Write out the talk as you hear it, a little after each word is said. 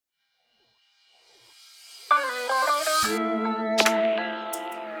All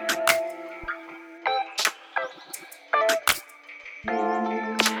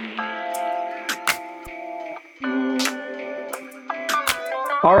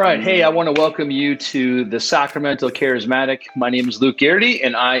right. Hey, I want to welcome you to the Sacramento Charismatic. My name is Luke Garrity,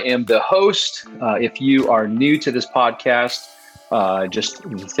 and I am the host. If you are new to this podcast, just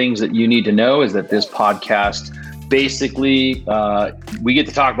things that you need to know is that this podcast, basically, we get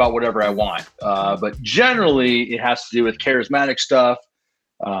to talk about whatever I want. But generally, it has to do with charismatic stuff,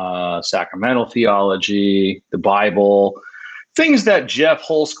 sacramental theology, the Bible, things that Geoff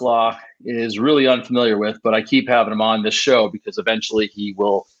Holsclaw is really unfamiliar with, but I keep having him on this show because eventually he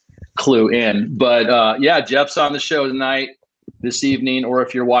will clue in. But yeah, Geoff's on the show tonight, this evening, or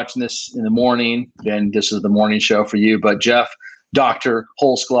if you're watching this in the morning, then this is the morning show for you. But Geoff, Dr.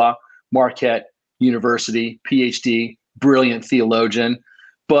 Holsclaw, Marquette University, PhD, brilliant theologian.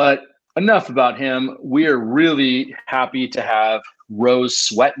 But enough about him. We are really happy to have Rose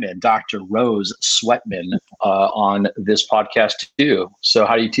Swetman, Dr. Rose Swetman, on this podcast too. So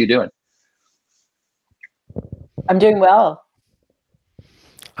how are you two doing? I'm doing well.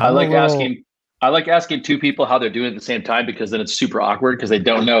 I like asking two people how they're doing at the same time, because then it's super awkward because they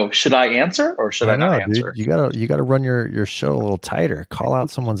don't know, should I answer or should I not answer? Dude, you gotta run your show a little tighter. Call out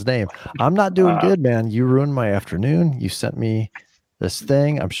someone's name. I'm not doing good, man. You ruined my afternoon. You sent me this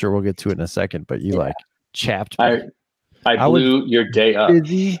thing. I'm sure we'll get to it in a second, but you chapped me. I blew your day up.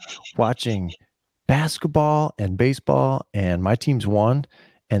 Busy watching basketball and baseball, and my team's won,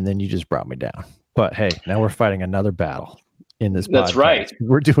 and then you just brought me down. But hey, now we're fighting another battle in this podcast. That's right.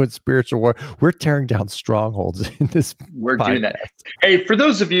 We're doing spiritual war. We're tearing down strongholds in this. We're doing that. Hey, for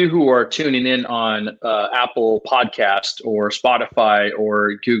those of you who are tuning in on Apple Podcast or Spotify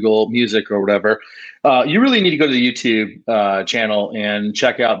or Google Music or whatever, you really need to go to the YouTube channel and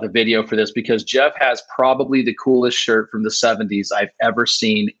check out the video for this, because Geoff has probably the coolest shirt from the 70s I've ever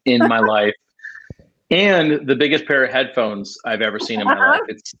seen in my life, and the biggest pair of headphones I've ever seen in my life.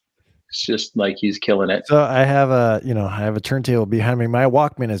 It's just like he's killing it. So I have a turntable behind me. My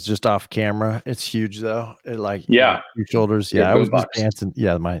Walkman is just off camera. It's huge though. It two shoulders. Yeah, I was just dancing.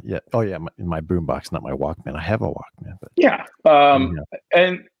 Yeah, my boombox, not my Walkman. I have a Walkman. But yeah.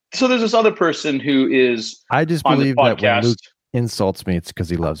 And so there's this other person who is. I just believe that when Luke insults me, it's because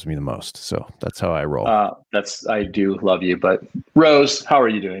he loves me the most. So that's how I roll. I do love you, but Rose, how are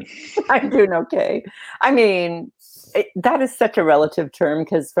you doing? I'm doing okay. I mean, that is such a relative term,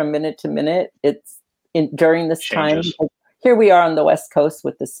 because from minute to minute, it's during this changes. Time. Here we are on the West Coast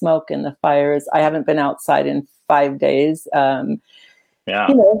with the smoke and the fires. I haven't been outside in 5 days. And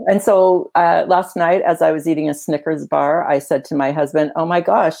so last night, as I was eating a Snickers bar, I said to my husband, "Oh my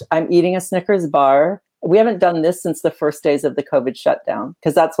gosh, I'm eating a Snickers bar. We haven't done this since the first days of the COVID shutdown,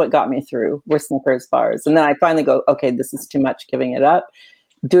 because that's what got me through, were Snickers bars." And then I finally go, okay, this is too much, giving it up.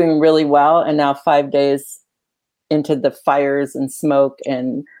 Doing really well. And now 5 days into the fires and smoke,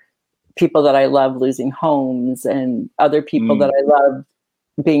 and people that I love losing homes, and other people that I love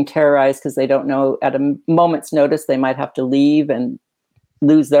being terrorized because they don't know at a moment's notice they might have to leave and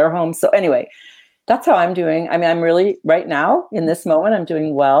lose their home. So anyway, that's how I'm doing. I mean, I'm really, right now in this moment, I'm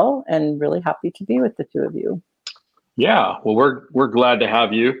doing well and really happy to be with the two of you. Yeah, well, we're glad to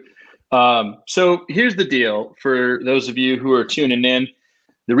have you. So here's the deal for those of you who are tuning in.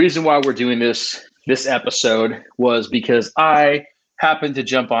 The reason why we're doing this episode was because I happened to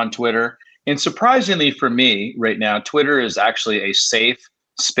jump on Twitter, and surprisingly for me right now, Twitter is actually a safe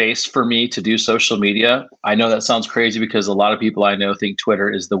space for me to do social media. I know that sounds crazy because a lot of people I know think Twitter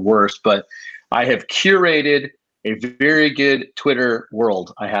is the worst, but I have curated a very good Twitter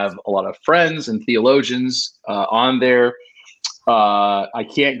world. I have a lot of friends and theologians on there. I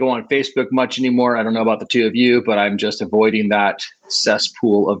can't go on Facebook much anymore. I don't know about the two of you, but I'm just avoiding that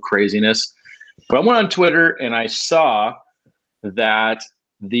cesspool of craziness. But I went on Twitter and I saw that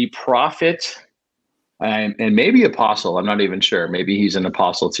the prophet and maybe apostle, I'm not even sure. Maybe he's an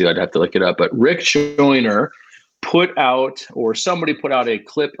apostle too. I'd have to look it up. But Rick Joyner somebody put out a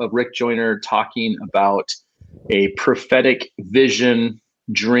clip of Rick Joyner talking about a prophetic vision,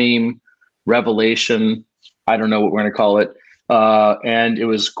 dream, revelation. I don't know what we're going to call it. And it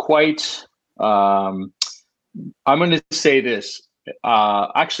was quite, I'm going to say this.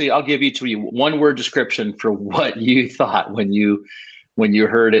 Actually, I'll give each of you one word description for what you thought when you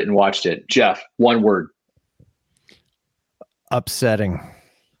heard it and watched it. Geoff, one word. Upsetting.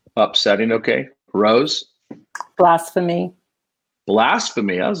 Okay. Rose. Blasphemy.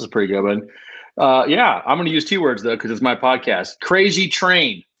 That was a pretty good one. Yeah, I'm going to use 2 words though, because it's my podcast. Crazy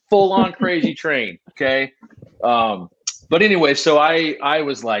train. Full on crazy train. Okay. But anyway, so I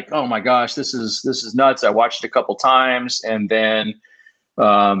was like, oh my gosh, this is nuts. I watched it a couple times, and then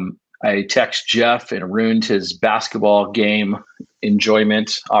I text Geoff and ruined his basketball game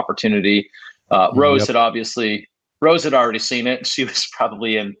enjoyment opportunity. Rose had already seen it. She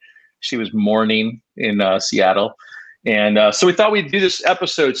was mourning in Seattle. And so we thought we'd do this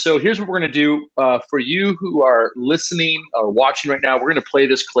episode. So here's what we're going to do for you who are listening or watching right now. We're going to play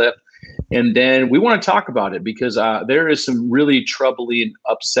this clip, and then we want to talk about it because there is some really troubling,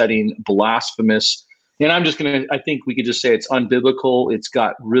 upsetting, blasphemous. And I think we could just say it's unbiblical. It's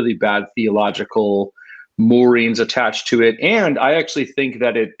got really bad theological moorings attached to it. And I actually think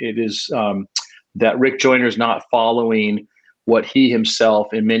that it is that Rick Joyner is not following what he himself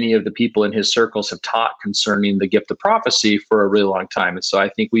and many of the people in his circles have taught concerning the gift of prophecy for a really long time. And so I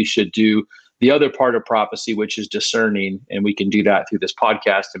think we should do the other part of prophecy, which is discerning, and we can do that through this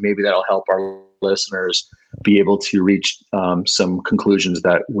podcast, and maybe that'll help our listeners be able to reach some conclusions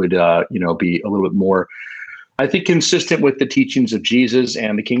that would be a little bit more, I think, consistent with the teachings of Jesus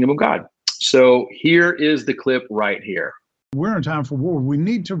and the kingdom of God. So here is the clip right here. We're in a time for war. We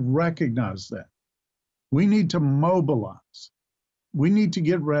need to recognize that. We need to mobilize. We need to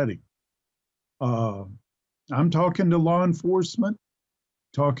get ready. I'm talking to law enforcement,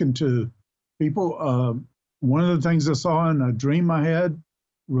 talking to people. One of the things I saw in a dream I had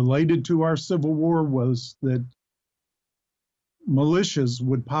related to our Civil War was that militias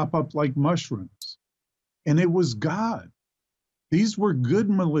would pop up like mushrooms. And it was God. These were good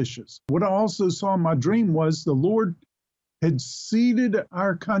militias. What I also saw in my dream was the Lord had seeded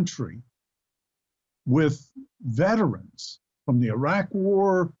our country with veterans from the Iraq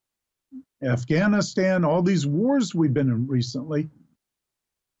War, Afghanistan, all these wars we've been in recently.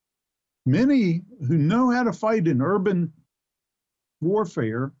 Many who know how to fight in urban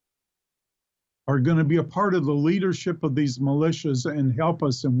warfare are going to be a part of the leadership of these militias and help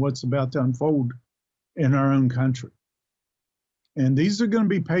us in what's about to unfold in our own country. And these are going to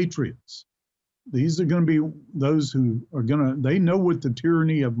be patriots. These are going to be those who are they know what the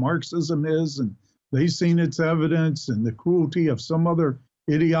tyranny of Marxism is, and they've seen its evidence and the cruelty of some other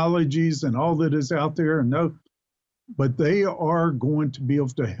ideologies and all that is out there. But they are going to be able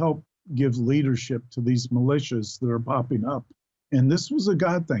to help give leadership to these militias that are popping up. And this was a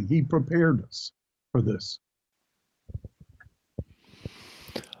God thing. He prepared us for this.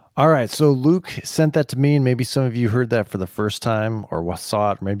 All right. So Luke sent that to me, and maybe some of you heard that for the first time or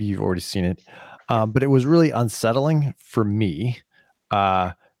saw it, or maybe you've already seen it. But it was really unsettling for me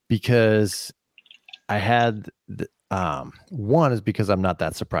because I had one is because I'm not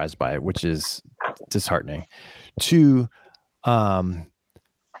that surprised by it, which is disheartening. Two,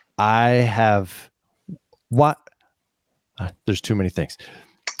 I have what? There's too many things.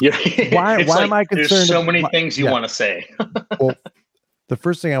 Yeah. Why am I concerned? There's so many things you want to say. Well, the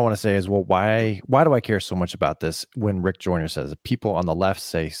first thing I want to say is, well, why do I care so much about this when Rick Joyner says that people on the left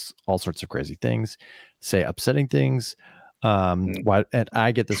say all sorts of crazy things, say upsetting things? Why? And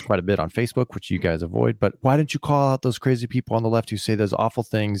I get this quite a bit on Facebook, which you guys avoid, but why didn't you call out those crazy people on the left who say those awful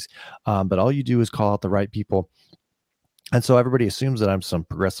things? But all you do is call out the right people. And so everybody assumes that I'm some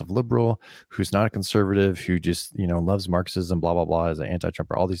progressive liberal who's not a conservative, who just, loves Marxism, blah, blah, blah, as an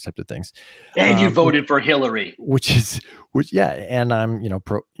anti-Trumper, all these types of things. And you voted for Hillary. And I'm,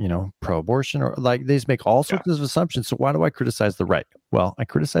 pro-abortion, or like they just make all sorts of assumptions. So why do I criticize the right? Well, I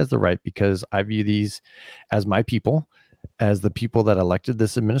criticize the right because I view these as my people, as the people that elected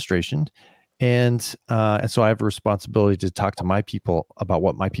this administration. And so I have a responsibility to talk to my people about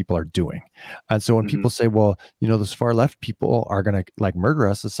what my people are doing. And so when people say, well, those far left people are going to like murder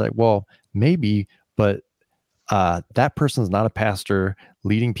us, it's like, well, maybe, but that person's not a pastor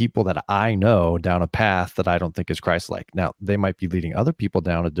leading people that I know down a path that I don't think is Christ-like. Now, they might be leading other people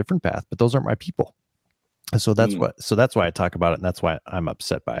down a different path, but those aren't my people. And so that's why I talk about it, and that's why I'm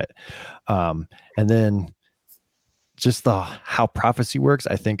upset by it. And then just how prophecy works,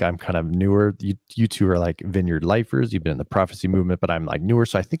 I think I'm kind of newer. You two are like vineyard lifers. You've been in the prophecy movement, but I'm like newer.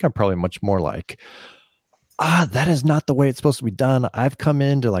 So I think I'm probably much more like, that is not the way it's supposed to be done. I've come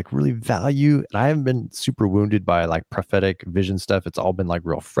in to like really value, and I haven't been super wounded by like prophetic vision stuff. It's all been like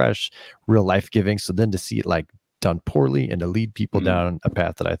real fresh, real life-giving. So then to see it like done poorly and to lead people down a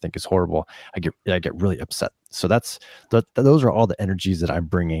path that I think is horrible, I get really upset. So those are all the energies that I'm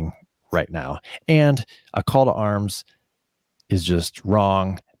bringing right now. And a call to arms is just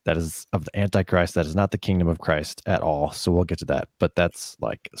wrong. That is of the Antichrist. That is not the kingdom of Christ at all. So we'll get to that. But it's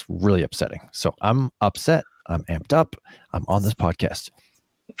really upsetting. So I'm upset. I'm amped up. I'm on this podcast.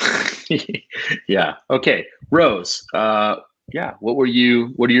 Yeah. Okay. Rose, what are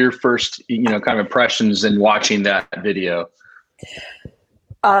your first, kind of impressions in watching that video?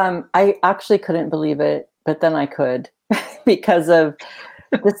 I actually couldn't believe it, but then I could because of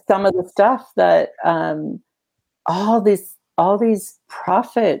some of the stuff that all these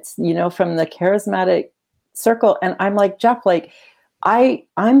prophets, from the charismatic circle. And I'm like, Geoff, like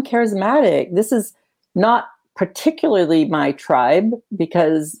I'm charismatic. This is not particularly my tribe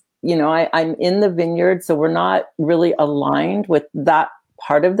because, I'm in the vineyard. So we're not really aligned with that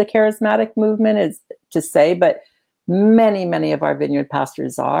part of the charismatic movement, is to say, but many, many of our vineyard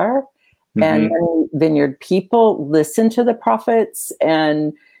pastors are, and many vineyard people listen to the prophets.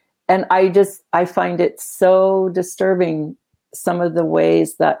 And I find it so disturbing, some of the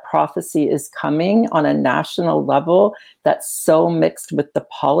ways that prophecy is coming on a national level that's so mixed with the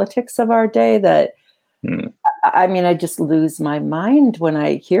politics of our day that, I just lose my mind when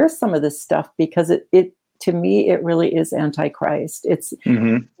I hear some of this stuff, because it to me, it really is antichrist. It's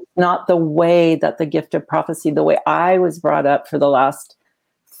not the way that the gift of prophecy, the way I was brought up for the last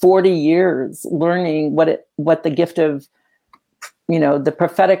 40 years, learning what the gift of, the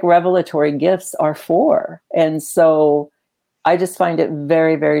prophetic revelatory gifts are for. And so I just find it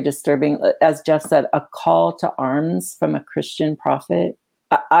very, very disturbing. As Geoff said, a call to arms from a Christian prophet.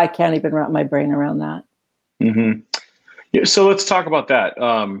 I can't even wrap my brain around that. Yeah, so let's talk about that.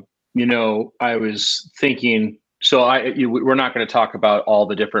 I was thinking, we're not going to talk about all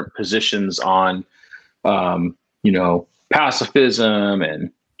the different positions on, pacifism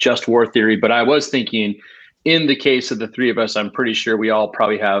and just war theory, but I was thinking, in the case of the three of us, I'm pretty sure we all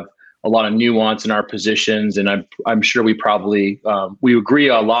probably have a lot of nuance in our positions, and I'm sure we probably we agree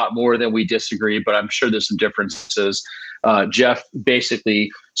a lot more than we disagree, but I'm sure there's some differences. Geoff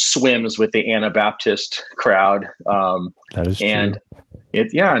basically swims with the Anabaptist crowd. That is and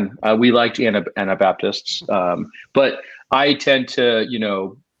true. We liked Anabaptists, but I tend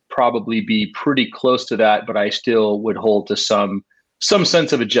to, probably be pretty close to that, but I still would hold to some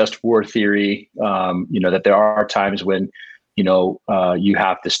sense of a just war theory, that there are times when, you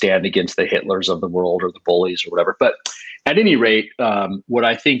have to stand against the Hitlers of the world or the bullies or whatever. But at any rate, what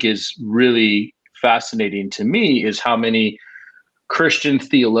I think is really fascinating to me is how many Christian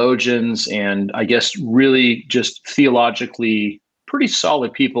theologians and I guess really just theologically pretty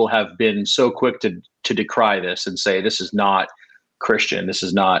solid people have been so quick to decry this and say, this is not Christian, this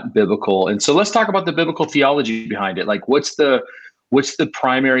is not biblical. And so let's talk about the biblical theology behind it. Like, what's the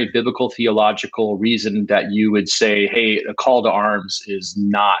primary biblical theological reason that you would say, hey, a call to arms is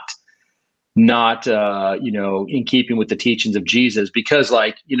not in keeping with the teachings of Jesus? Because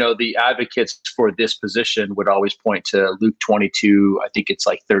the advocates for this position would always point to Luke 22, I think it's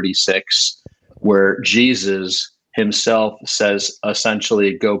 36, where Jesus himself says,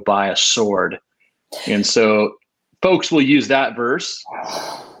 essentially, go buy a sword. And so folks will use that verse.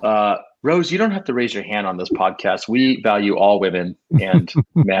 Rose, you don't have to raise your hand on this podcast. We value all women and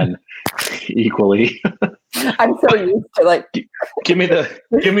men equally. I'm so used to give me the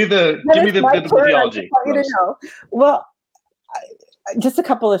biblical theology. Well, just a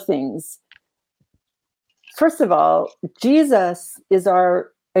couple of things. First of all, Jesus is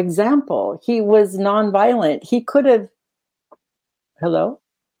our example. He was nonviolent. He could have. Hello?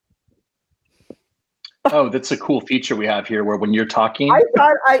 Oh, that's a cool feature we have here where when you're talking. I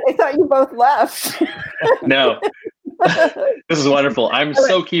thought you both left. No. This is wonderful. I'm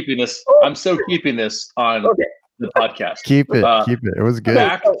so keeping this on the podcast. Keep it. It was good.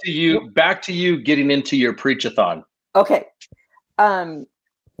 Back to you getting into your preach-a-thon. Okay.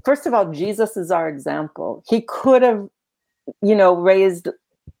 First of all, Jesus is our example. He could have, raised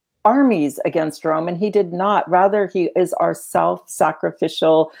armies against Rome, and he did not. Rather, he is our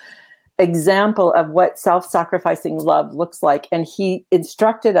self-sacrificial example of what self-sacrificing love looks like. And he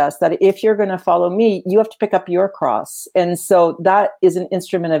instructed us that if you're going to follow me, you have to pick up your cross. And so that is an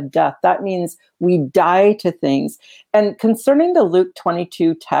instrument of death. That means we die to things. And concerning the Luke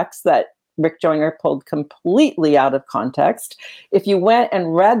 22 text that Rick Joyner pulled completely out of context, if you went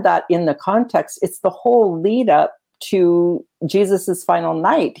and read that in the context, it's the whole lead up to Jesus's final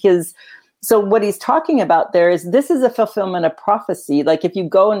night. So what he's talking about there is this is a fulfillment of prophecy. Like if you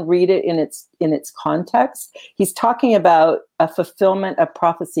go and read it in its context, he's talking about a fulfillment of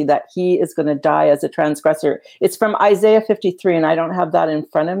prophecy that he is going to die as a transgressor. It's from Isaiah 53, and I don't have that in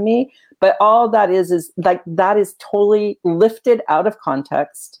front of me, but all that is that is totally lifted out of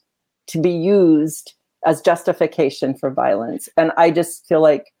context to be used as justification for violence. And I just feel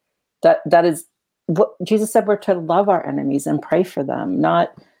like that is what Jesus said. We're to love our enemies and pray for them,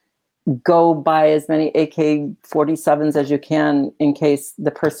 not go buy as many AK-47s as you can in case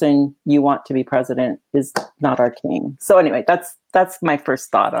the person you want to be president is not our king. So anyway, that's my first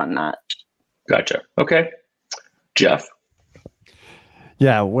thought on that. Gotcha. Okay. Geoff?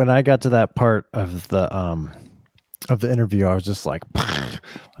 Yeah, when I got to that part of the interview, I was just like, my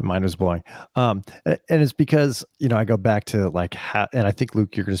mind was blowing. And it's because, I go back to like how, and I think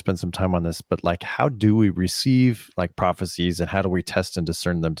Luke, you're going to spend some time on this, but like, how do we receive like prophecies, and how do we test and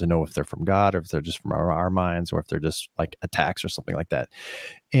discern them to know if they're from God, or if they're just from our minds, or if they're just like attacks or something like that.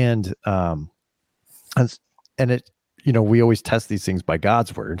 And it, we always test these things by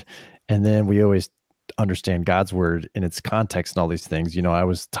God's word, and then we always understand God's word in its context and all these things. I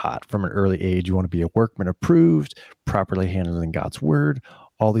was taught from an early age, you want to be a workman approved, properly handling God's word,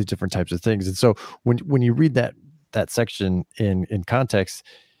 all these different types of things. And so when you read that section in context,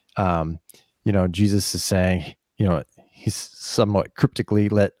 Jesus is saying, he's somewhat cryptically,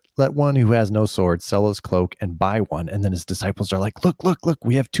 let one who has no sword sell his cloak and buy one. And then his disciples are like, look,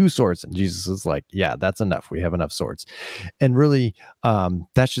 we have 2 swords. And Jesus is like, yeah, that's enough. We have enough swords. And really,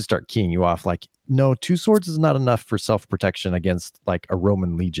 that should start keying you off. Like, no, 2 swords is not enough for self-protection against like a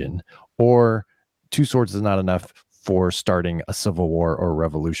Roman legion, or 2 swords is not enough for starting a civil war or a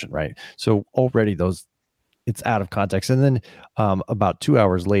revolution, right? So already it's out of context. And then about 2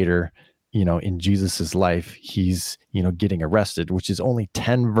 hours later, in Jesus's life, he's, getting arrested, which is only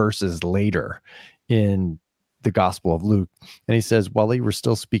 10 verses later in the Gospel of Luke. And he says, while they were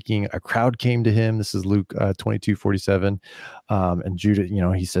still speaking, a crowd came to him. This is Luke 22:47. And Judas,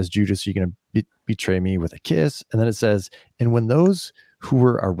 he says, Judas, you're going to betray me with a kiss. And then it says, and when those who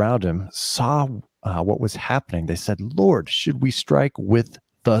were around him saw what was happening, they said, Lord, should we strike with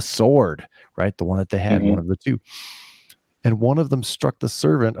the sword? Right? The one that they had, one of the 2. And one of them struck the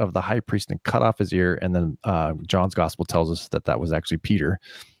servant of the high priest and cut off his ear. And then John's gospel tells us that was actually Peter.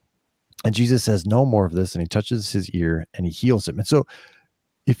 And Jesus says, no more of this. And he touches his ear and he heals him. And so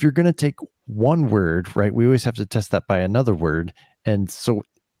if you're going to take one word, right, we always have to test that by another word. And so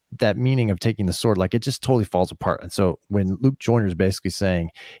that meaning of taking the sword, like, it just totally falls apart. And so when Luke Joyner is basically saying,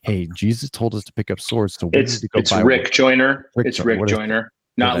 hey, Jesus told us to pick up swords. So we need to go it's buy Rick Joyner. It's Rick Joyner.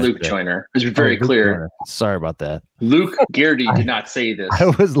 Not Luke Joyner. It's very clear. Joyner. Sorry about that. Luke Geardy did not say this. I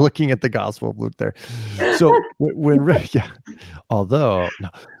was looking at the Gospel of Luke there. So when Rick, although, no.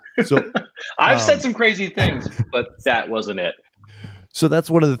 So I've said some crazy things, but that wasn't it. So that's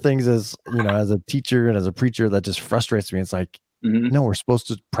one of the things as a teacher and as a preacher that just frustrates me. It's like, no, we're supposed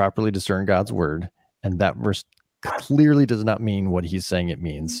to properly discern God's word. And that verse clearly does not mean what he's saying it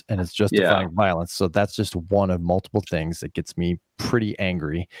means, and it's justifying violence. So that's just one of multiple things that gets me pretty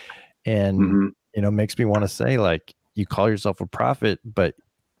angry, and makes me want to say, like, you call yourself a prophet, but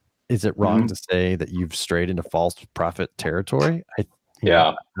is it wrong to say that you've strayed into false prophet territory? I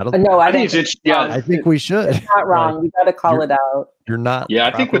think we should. It's not wrong. Like, you got to call it out. You're not. Yeah,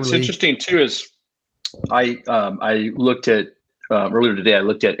 I think what's interesting too is I looked at. Earlier today, I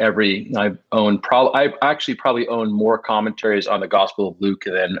looked at I actually probably own more commentaries on the Gospel of Luke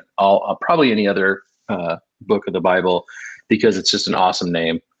than probably any other book of the Bible, because it's just an awesome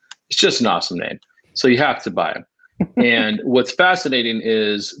name. It's just an awesome name. So you have to buy them. And what's fascinating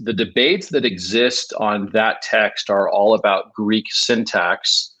is the debates that exist on that text are all about Greek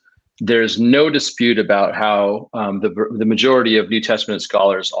syntax. There's no dispute about how the majority of New Testament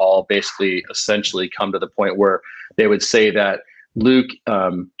scholars all basically essentially come to the point where they would say that Luke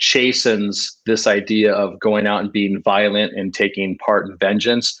chastens this idea of going out and being violent and taking part in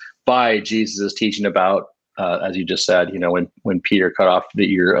vengeance by Jesus' teaching about, as you just said, when Peter cut off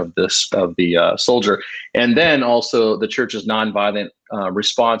the ear of the soldier, and then also the church's nonviolent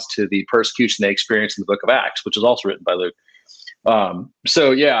response to the persecution they experienced in the Book of Acts, which is also written by Luke. I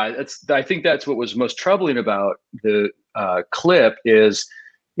think that's what was most troubling about the clip is.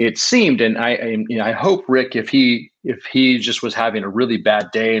 It seemed, and I hope Rick, if he just was having a really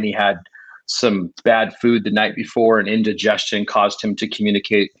bad day and he had some bad food the night before and indigestion caused him to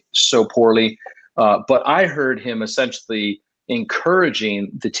communicate so poorly, but I heard him essentially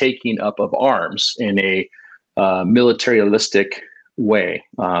encouraging the taking up of arms in a militaristic way,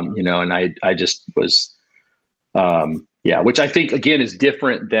 and I just was, which I think again is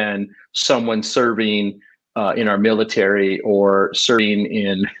different than someone serving in our military or serving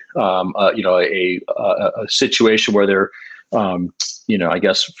in a situation where they're I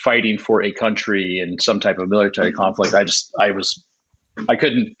guess fighting for a country in some type of military conflict. I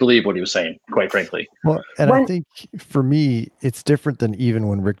couldn't believe what he was saying, quite frankly. Well, and I think for me, it's different than even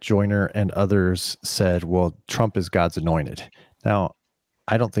when Rick Joyner and others said, well, Trump is God's anointed. Now,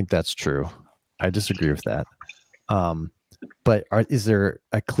 I don't think that's true. I disagree with that. But is there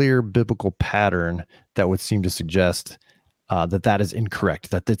a clear biblical pattern that would seem to suggest that is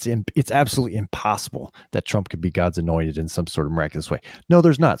incorrect, that it's absolutely impossible that Trump could be God's anointed in some sort of miraculous way? No,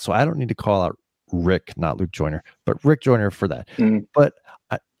 there's not. So I don't need to call out Rick, not Luke Joyner, but Rick Joyner for that. But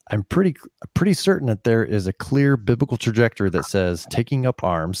I'm pretty certain that there is a clear biblical trajectory that says taking up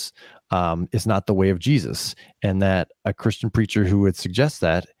arms is not the way of Jesus, and that a Christian preacher who would suggest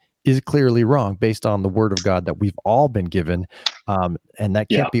that is clearly wrong based on the word of God that we've all been given, and that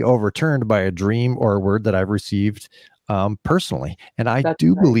can't be overturned by a dream or a word that I've received personally. And I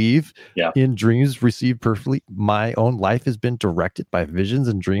do believe in dreams received perfectly. My own life has been directed by visions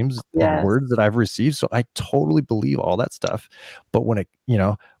and dreams and words that I've received. So I totally believe all that stuff. But when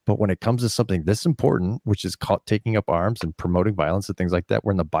it comes to something this important, which is called taking up arms and promoting violence and things like that,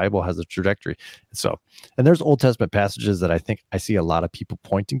 when the Bible has a trajectory. So, and there's Old Testament passages that I think I see a lot of people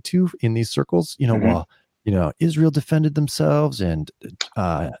pointing to in these circles, Israel defended themselves and,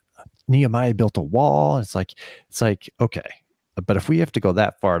 Nehemiah built a wall. It's like, okay, but if we have to go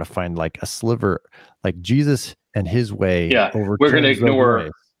that far to find like a sliver, like Jesus and his way, we're going to ignore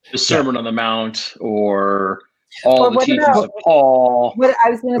the Sermon on the Mount or all the teachings of Paul. What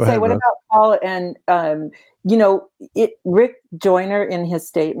I was going to say, what about Paul and Rick Joyner in his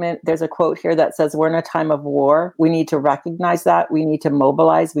statement? There's a quote here that says, "We're in a time of war. We need to recognize that. We need to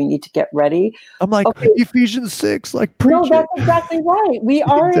mobilize. We need to get ready." I'm like, Ephesians 6, like preach. No, that's exactly right. We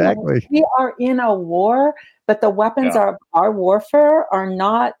are in a war, but the weapons of our warfare are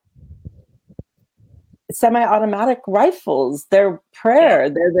not semi-automatic rifles. They're prayer.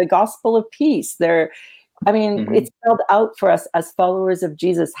 They're the gospel of peace. It's spelled out for us as followers of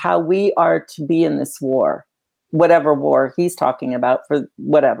Jesus how we are to be in this war, whatever war he's talking about, for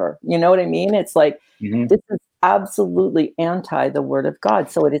whatever. You know what I mean? It's like, this is absolutely anti the word of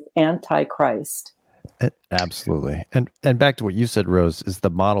God. So it is anti-Christ. Absolutely. And back to what you said, Rose, is the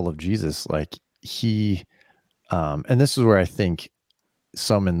model of Jesus. Like he, and this is where I think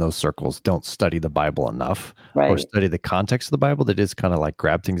some in those circles don't study the Bible enough or study the context of the Bible. That is kind of like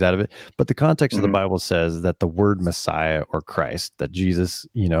grab things out of it. But the context of the Bible says that the word Messiah or Christ that Jesus,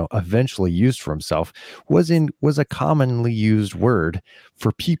 eventually used for himself was a commonly used word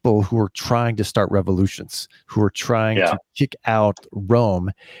for people who were trying to start revolutions, who were trying to kick out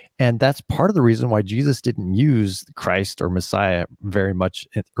Rome. And that's part of the reason why Jesus didn't use Christ or Messiah very much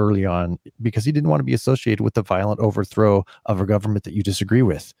early on, because he didn't want to be associated with the violent overthrow of a government that you disagree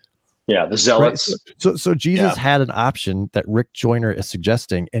with. Yeah, the zealots. Right? So Jesus had an option that Rick Joyner is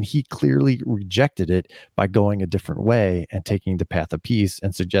suggesting, and he clearly rejected it by going a different way and taking the path of peace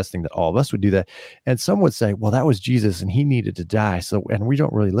and suggesting that all of us would do that. And some would say, well, that was Jesus and he needed to die. And we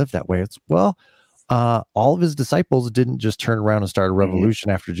don't really live that way. It's, all of his disciples didn't just turn around and start a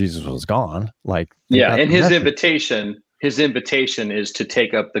revolution after Jesus was gone. And his invitation is to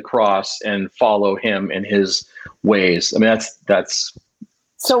take up the cross and follow him in his ways. I mean, that's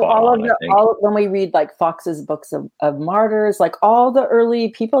so when we read like Fox's books of martyrs, like all the early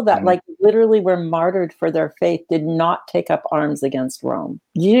people that like literally were martyred for their faith did not take up arms against Rome.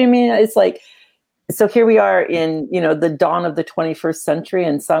 You know what I mean? It's like, so here we are in, the dawn of the 21st century,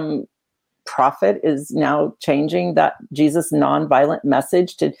 and some prophet is now changing that Jesus nonviolent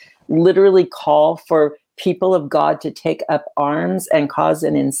message to literally call for people of God to take up arms and cause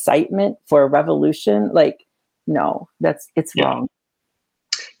an incitement for a revolution. Like, no, it's wrong.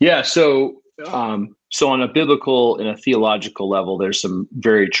 Yeah. So on a biblical and a theological level, there's some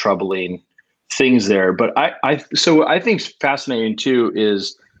very troubling things there. But I think fascinating too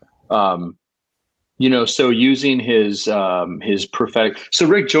is, so using his prophetic. So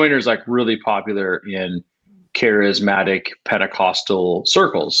Rick Joyner is like really popular in charismatic Pentecostal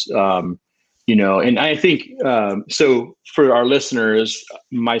circles. And I think so for our listeners,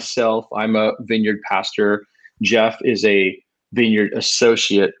 myself, I'm a vineyard pastor. Geoff is a vineyard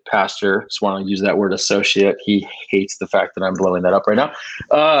associate pastor. Just want to use that word associate. He hates the fact that I'm blowing that up right now.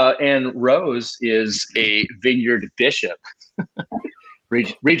 And Rose is a vineyard bishop,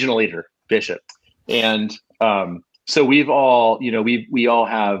 regional leader, bishop. And so we've all, we all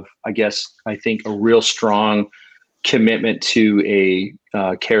have, I think a real strong commitment to a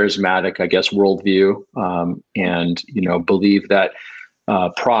charismatic, worldview, and, believe that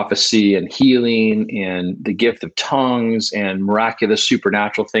prophecy and healing and the gift of tongues and miraculous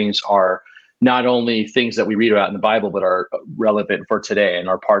supernatural things are not only things that we read about in the Bible, but are relevant for today and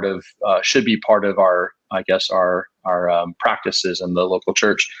are part of, should be part of our, our practices in the local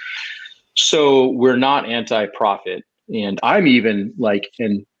church. So we're not anti-prophet. And I'm even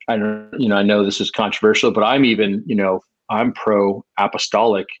and I don't, I know this is controversial, but I'm even, I'm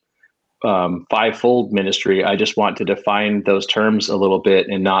pro-apostolic fivefold ministry, I just want to define those terms a little bit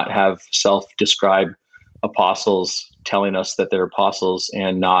and not have self-described apostles telling us that they're apostles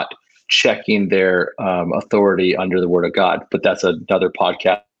and not checking their authority under the Word of God. But that's another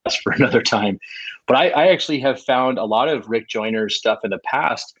podcast for another time. But I actually have found a lot of Rick Joyner's stuff in the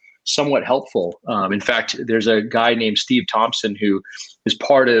past somewhat helpful. In fact, there's a guy named Steve Thompson who is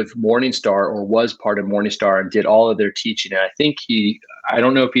part of Morningstar, or was part of Morningstar, and did all of their teaching. And I think I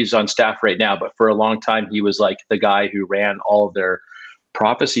don't know if he's on staff right now, but for a long time, he was like the guy who ran all of their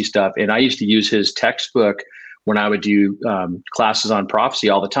prophecy stuff. And I used to use his textbook when I would do classes on prophecy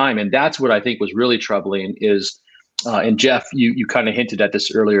all the time. And that's what I think was really troubling is, and Geoff, you kind of hinted at this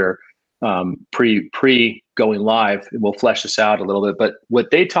earlier, pre going live. We'll flesh this out a little bit, but what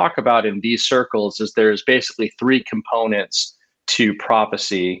they talk about in these circles is there's basically three components to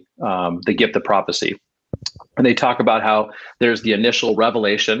prophecy, the gift of prophecy. And they talk about how there's the initial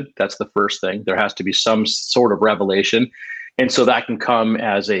revelation. That's the first thing. There has to be some sort of revelation. And so that can come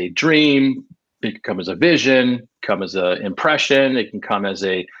as a dream, it can come as a vision, come as an impression, it can come as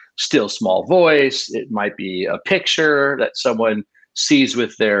a still small voice, it might be a picture that someone sees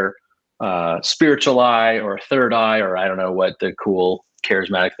with their spiritual eye or third eye, or I don't know what the cool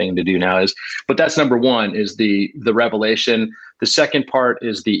charismatic thing to do now is. But that's number one, is the revelation. The second part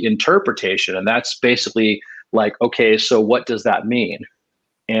is the interpretation. And that's basically like, okay, so what does that mean?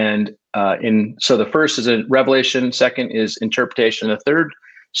 And so the first is a revelation, second is interpretation. The third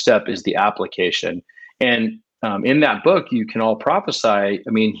step is the application. And in that book, You Can All Prophesy, I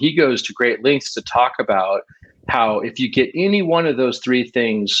mean, he goes to great lengths to talk about how if you get any one of those three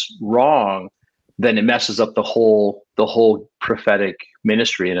things wrong, then it messes up the whole prophetic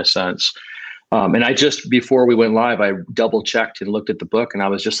ministry in a sense. And I just, before we went live, I double checked and looked at the book, and I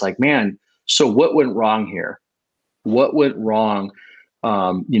was just like, man, so what went wrong here? What went wrong,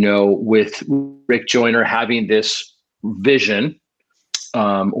 with Rick Joyner having this vision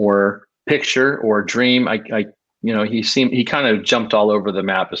or picture or dream? He kind of jumped all over the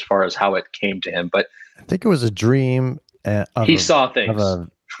map as far as how it came to him, but I think it was a dream. He saw things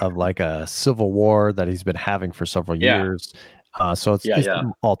of like a civil war that he's been having for several years. So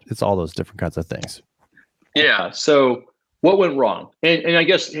it's all those different kinds of things. Yeah. So what went wrong? And I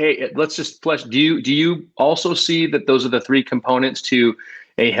guess, hey, let's just flesh. Do you also see that those are the three components to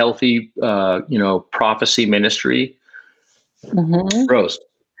a healthy, prophecy ministry? Mm-hmm. Rose,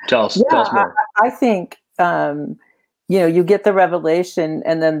 tell us more. I think, you get the revelation,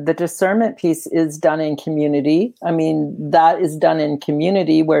 and then the discernment piece is done in community. I mean, that is done in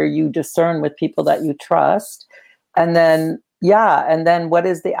community where you discern with people that you trust. And then, what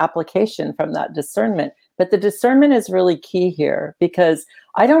is the application from that discernment? But the discernment is really key here, because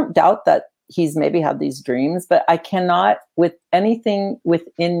I don't doubt that he's maybe had these dreams, but I cannot, with anything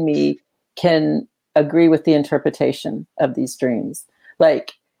within me, can agree with the interpretation of these dreams.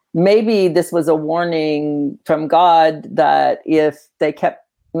 Like, maybe this was a warning from God that if they kept,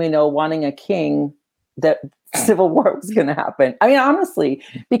 wanting a king, that civil war was going to happen. I mean, honestly,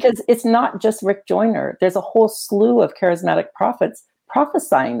 because it's not just Rick Joyner. There's a whole slew of charismatic prophets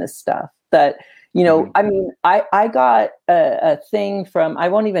prophesying this stuff that, I mean, I got a thing from, I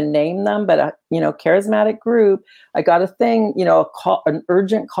won't even name them, but a, charismatic group. I got a thing, an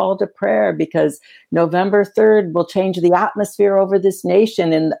urgent call to prayer because November 3rd will change the atmosphere over this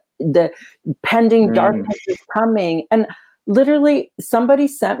nation and the pending darkness is coming. And literally somebody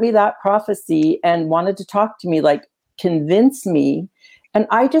sent me that prophecy and wanted to talk to me, like convince me. And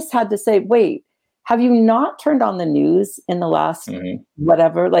I just had to say, wait, have you not turned on the news in the last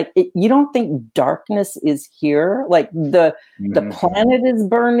whatever? Like, you don't think darkness is here? Like the planet is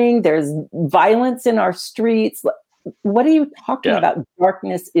burning. There's violence in our streets. What are you talking about?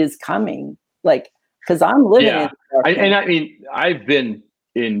 Darkness is coming. Like, because I'm living in darkness. I mean, I've been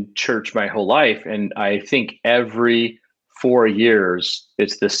in church my whole life, and I think every 4 years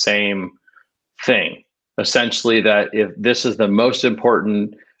it's the same thing. Essentially, that if this is the most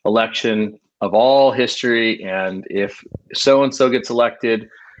important election of all history, and if so-and-so gets elected,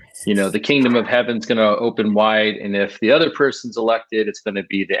 the kingdom of heaven's going to open wide. And if the other person's elected, it's going to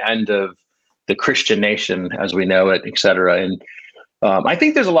be the end of the Christian nation as we know it, et cetera. And I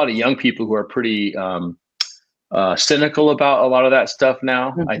think there's a lot of young people who are pretty cynical about a lot of that stuff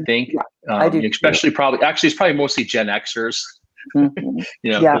now. I think, especially it's probably mostly Gen Xers,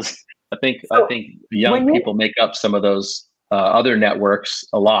 I think young people make up some of those other networks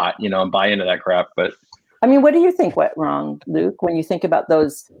a lot, and buy into that crap. But I mean, what do you think went wrong, Luke, when you think about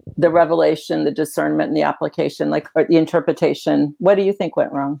the revelation, the discernment, and the application, or the interpretation? What do you think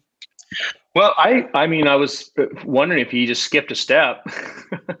went wrong? Well, I mean, I was wondering if he just skipped a step,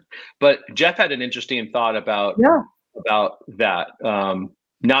 but Geoff had an interesting thought about that.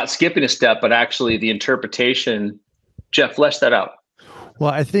 Not skipping a step, but actually the interpretation. Geoff, flesh that out.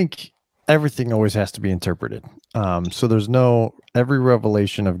 Well, I think everything always has to be interpreted. So there's every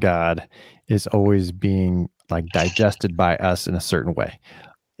revelation of God is always being like digested by us in a certain way.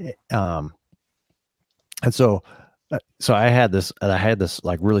 And so I had this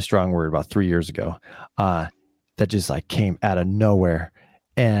like really strong word about 3 years ago, that just like came out of nowhere,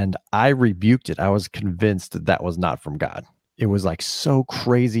 and I rebuked it. I was convinced that was not from God. It was like so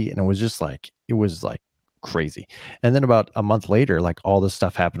crazy, and it was like crazy. And then about a month later, like all this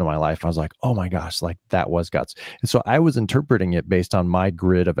stuff happened in my life. I was like, oh my gosh, like that was God's. And so I was interpreting it based on my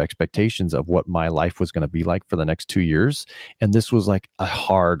grid of expectations of what my life was going to be like for the next 2 years. And this was like a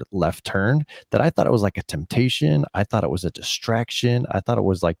hard left turn that I thought it was like a temptation. I thought it was a distraction. I thought it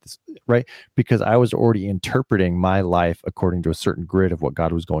was like this, right? Because I was already interpreting my life according to a certain grid of what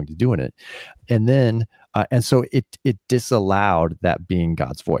God was going to do in it. And then, and so it disallowed that being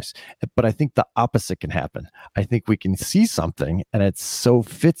God's voice. But I think the opposite can happen. I think we can see something and it so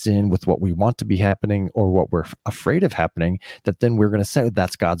fits in with what we want to be happening or what we're afraid of happening that then we're going to say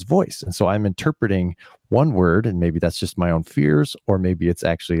that's God's voice. And so I'm interpreting one word, and maybe that's just my own fears, or maybe it's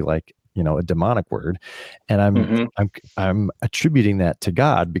actually like, a demonic word, and I'm attributing that to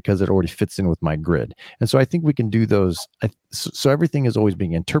God because it already fits in with my grid. And so I think we can do those. So everything is always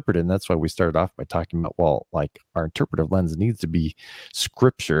being interpreted, and that's why we started off by talking about, well, like our interpretive lens needs to be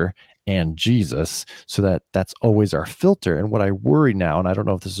Scripture and Jesus, so that that's always our filter. And what I worry now, and I don't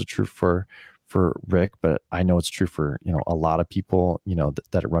know if this is true for Rick, but I know it's true for a lot of people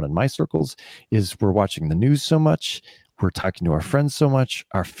that run in my circles, is we're watching the news so much. We're talking to our friends so much.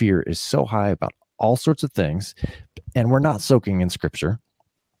 Our fear is so high about all sorts of things, and we're not soaking in Scripture,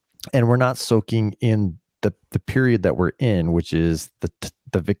 and we're not soaking in the period that we're in, which is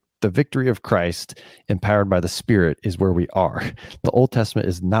the victory of Christ empowered by the Spirit is where we are. The Old Testament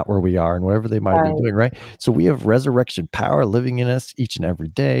is not where we are, and whatever they might have been doing, right? So we have resurrection power living in us each and every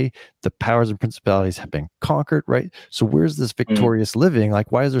day. The powers and principalities have been conquered, right? So where's this victorious living?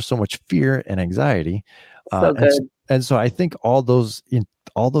 Like, why is there so much fear and anxiety? So good. And so I think all those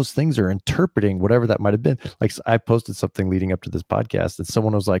things are interpreting whatever that might have been. Like, I posted something leading up to this podcast, and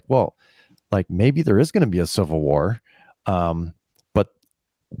someone was like, well, like maybe there is going to be a civil war, but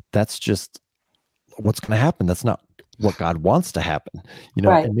that's just what's going to happen. That's not what God wants to happen,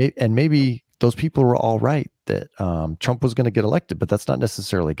 right. And maybe those people were all right that Trump was going to get elected, but that's not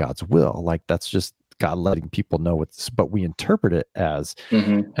necessarily God's will. Like, that's just God letting people know but we interpret it as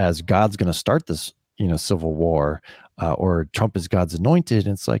God's going to start this civil war, or Trump is God's anointed.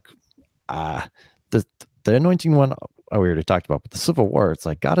 And it's like, the anointing one, we already talked about, but the civil war, it's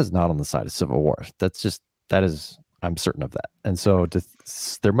like God is not on the side of civil war. I'm certain of that. And so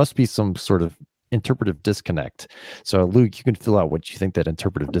there must be some sort of interpretive disconnect. So Luke, you can fill out what you think that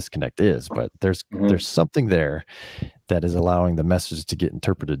interpretive disconnect is, but there's something there that is allowing the message to get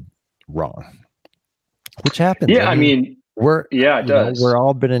interpreted wrong, which happens. Yeah, I mean it does. We're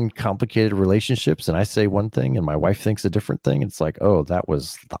all been in complicated relationships, and I say one thing and my wife thinks a different thing. It's like, oh, that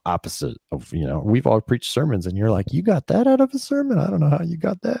was the opposite of, we've all preached sermons, and you're like, you got that out of a sermon? I don't know how you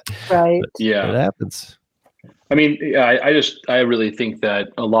got that. Right. But it happens. I mean, I really think that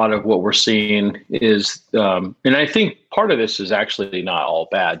a lot of what we're seeing is, and I think part of this is actually not all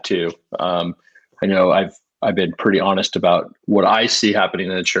bad too. I know I've been pretty honest about what I see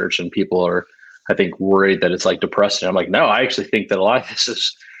happening in the church, and people are, I think, worried that it's like depressing. I'm like, no, I actually think that a lot of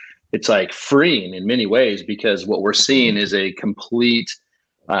this it's like freeing in many ways, because what we're seeing is a complete,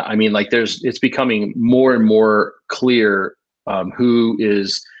 it's becoming more and more clear who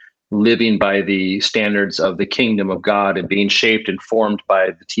is living by the standards of the kingdom of God and being shaped and formed by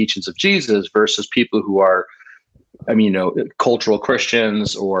the teachings of Jesus, versus people who are, cultural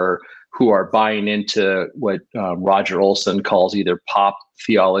Christians, or who are buying into what Roger Olson calls either pop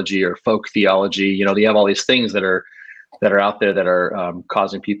theology or folk theology. You have all these things that are out there that are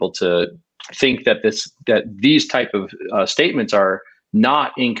causing people to think that these type of statements are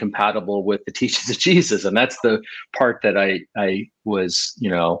not incompatible with the teachings of Jesus. And that's the part that I was,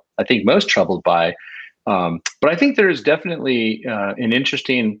 I think most troubled by. But I think there's definitely an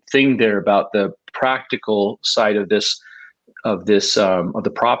interesting thing there about the practical side of the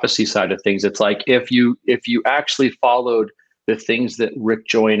prophecy side of things. It's like, if you actually followed the things that Rick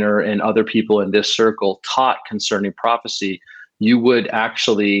Joyner and other people in this circle taught concerning prophecy, you would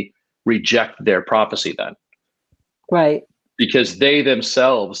actually reject their prophecy then. Right. Because they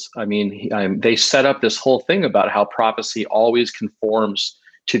themselves, they set up this whole thing about how prophecy always conforms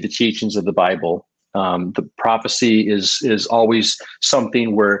to the teachings of the Bible. The prophecy is always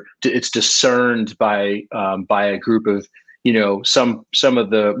something where it's discerned by a group of, some of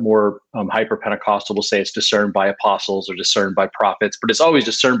the more hyper Pentecostal will say it's discerned by apostles or discerned by prophets, but it's always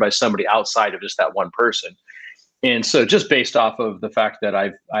discerned by somebody outside of just that one person. And so just based off of the fact that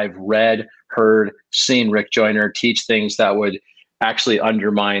I've read, heard, seen Rick Joyner teach things that would actually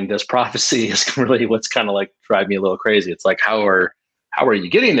undermine this prophecy is really what's kind of like drive me a little crazy. It's like, how are you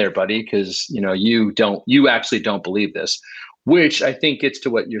getting there, buddy? Because you actually don't believe this, which I think gets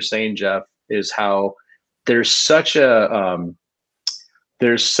to what you're saying, Geoff, is how there's such a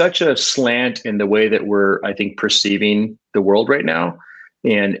slant in the way that we're, I think, perceiving the world right now.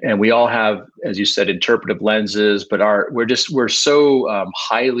 And we all have, as you said, interpretive lenses, but we're so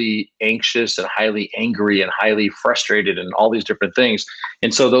highly anxious and highly angry and highly frustrated and all these different things.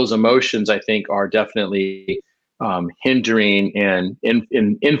 And so those emotions, I think, are definitely hindering and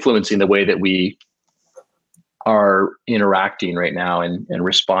influencing the way that we are interacting right now and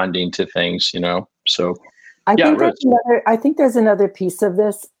responding to things, So I think there's another piece of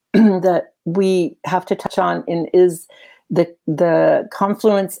this that we have to touch on, and is the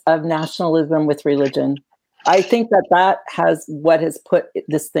confluence of nationalism with religion. I think that has put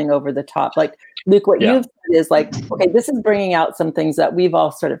this thing over the top. Like, Luke, what you've said is like, okay, this is bringing out some things that we've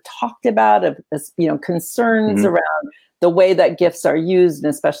all sort of talked about, of concerns around the way that gifts are used,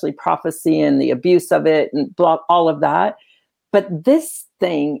 and especially prophecy and the abuse of it and all of that. But this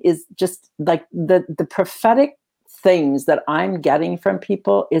thing is just like the prophetic things that I'm getting from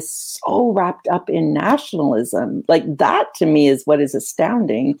people is so wrapped up in nationalism. Like, that to me is what is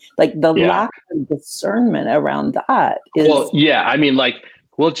astounding. Like, the lack of discernment around that is. Well, yeah. I mean, like,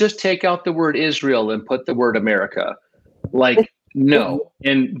 we'll just take out the word Israel and put the word America. Like, no.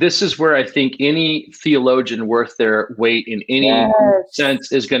 And this is where I think any theologian worth their weight in any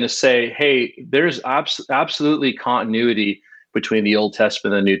sense is going to say, hey, there's absolutely continuity between the Old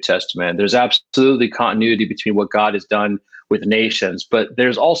Testament and the New Testament. There's absolutely continuity between what God has done with nations, but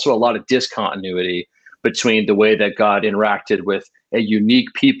there's also a lot of discontinuity between the way that God interacted with a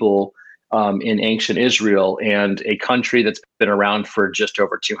unique people in ancient Israel and a country that's been around for just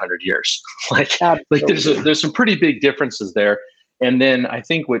over 200 years. like there's some pretty big differences there. And then I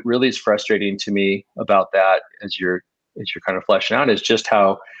think what really is frustrating to me about that, as you're kind of fleshing out, is just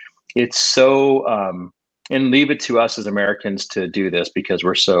how it's so and leave it to us as Americans to do this because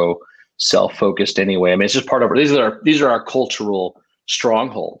we're so self-focused anyway. I mean, it's just part of these are our cultural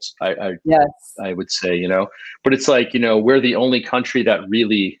strongholds. I would say, but it's like, we're the only country that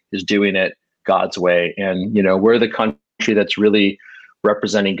really is doing it God's way. And, we're the country that's really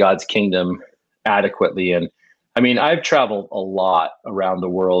representing God's kingdom adequately. And I mean, I've traveled a lot around the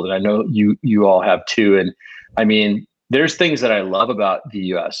world, and I know you all have too. And I mean, there's things that I love about the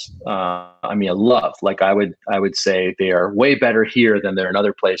U.S. I love, like I would say they are way better here than they're in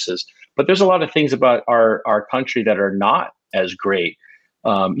other places. But there's a lot of things about our country that are not as great,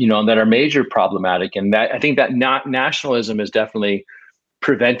 and that are major problematic. And that I think that nationalism is definitely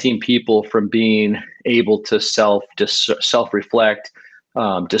preventing people from being able to self-reflect,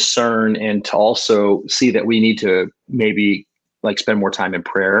 discern, and to also see that we need to maybe like spend more time in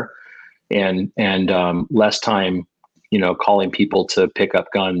prayer and less time calling people to pick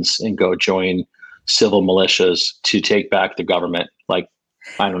up guns and go join civil militias to take back the government. Like,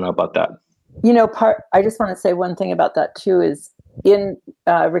 I don't know about that. I just want to say one thing about that too, is in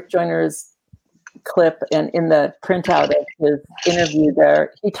Rick Joyner's clip and in the printout of his interview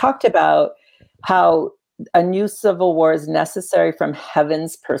there, he talked about how a new civil war is necessary from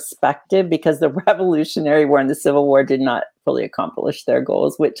heaven's perspective because the Revolutionary War and the Civil War did not fully accomplish their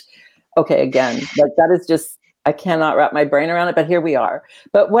goals, which, okay, again, like that is just, I cannot wrap my brain around it, but here we are.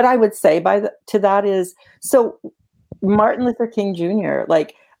 But what I would say to that is, so Martin Luther King Jr.,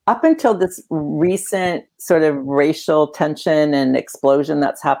 like up until this recent sort of racial tension and explosion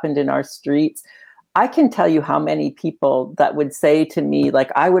that's happened in our streets, I can tell you how many people that would say to me,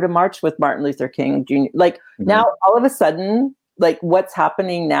 like, I would have marched with Martin Luther King Jr. Like now, all of a sudden, like what's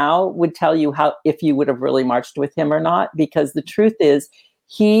happening now would tell you how, if you would have really marched with him or not, because the truth is,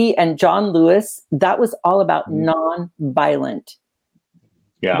 he and John Lewis, that was all about non-violent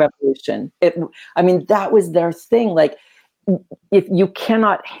revolution. That was their thing. Like, if you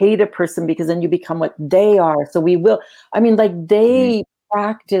cannot hate a person because then you become what they are. So we will, they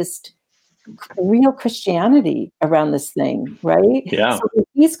practiced real Christianity around this thing, right? Yeah. So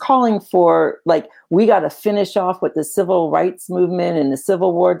he's calling for, like, we got to finish off what the civil rights movement and the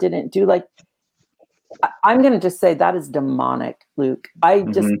Civil War didn't do. Like, I'm going to just say that is demonic, Luke. I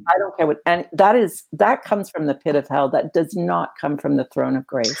don't care what, and that comes from the pit of hell. That does not come from the throne of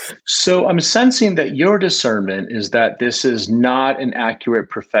grace. So I'm sensing that your discernment is that this is not an accurate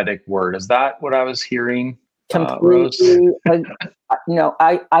prophetic word. Is that what I was hearing, Rose? No,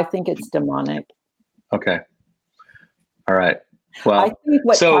 I think it's demonic. Okay. All right. Well, I think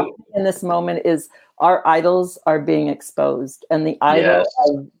what's happening in this moment is our idols are being exposed, and the idol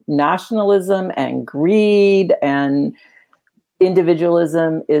of nationalism and greed and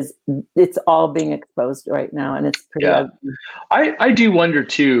individualism it's all being exposed right now, and it's pretty ugly. I do wonder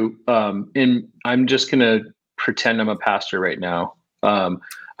too, and I'm just going to pretend I'm a pastor right now.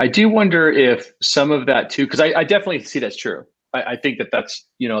 I do wonder if some of that too, because I definitely see that's true. I think that's,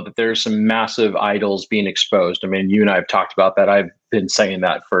 that there's some massive idols being exposed. I mean, you and I have talked about that. I've been saying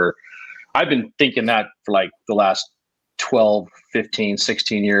that I've been thinking that for like the last 12, 15,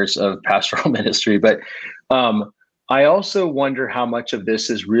 16 years of pastoral ministry. But I also wonder how much of this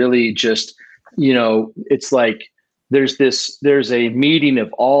is really just, it's like there's a meeting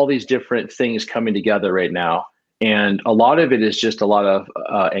of all these different things coming together right now. And a lot of it is just a lot of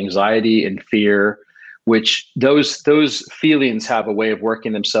anxiety and fear, which those feelings have a way of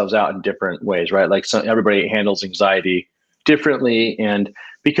working themselves out in different ways, right? Like everybody handles anxiety differently. And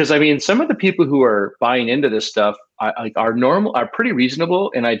because some of the people who are buying into this stuff are pretty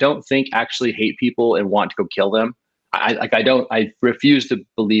reasonable. And I don't think actually hate people and want to go kill them. I refuse to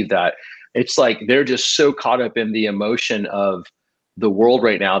believe that. It's like, they're just so caught up in the emotion of the world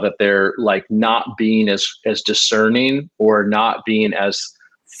right now that they're like not being as discerning or not being as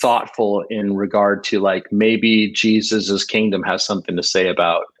thoughtful in regard to like maybe Jesus's kingdom has something to say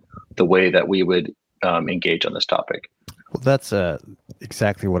about the way that we would engage on this topic. Well, that's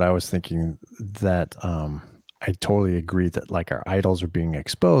exactly what I was thinking, that I totally agree that like our idols are being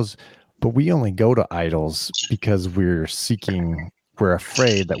exposed, but we only go to idols because we're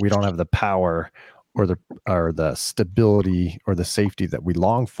afraid that we don't have the power or the stability or the safety that we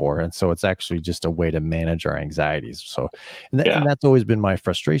long for. And so it's actually just a way to manage our anxieties. So, and that's always been my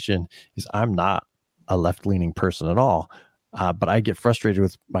frustration, is I'm not a left-leaning person at all. But I get frustrated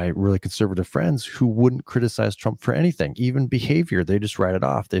with my really conservative friends who wouldn't criticize Trump for anything, even behavior. They just write it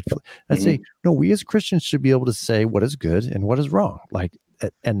off. I'd say, no, we as Christians should be able to say what is good and what is wrong, like,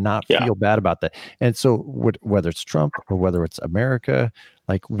 and not feel bad about that. And so whether it's Trump or whether it's America,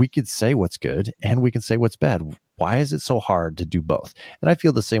 like, we could say what's good and we can say what's bad. Why is it so hard to do both? And I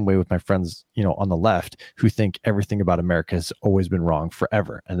feel the same way with my friends, on the left, who think everything about America has always been wrong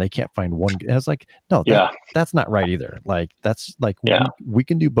forever, and they can't find one. And I was like, no, that's not right either. Like, that's like, we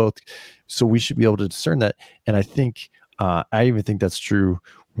can do both. So we should be able to discern that. And I think, I even think that's true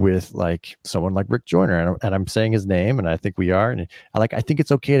with like someone like Rick Joyner, and I'm saying his name, and I think we are. And I think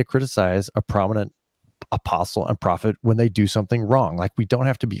it's okay to criticize a prominent apostle and prophet when they do something wrong. Like, we don't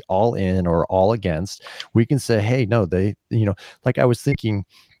have to be all in or all against. We can say, hey, no, they, like I was thinking,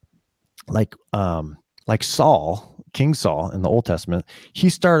 like Saul, King Saul in the Old Testament, he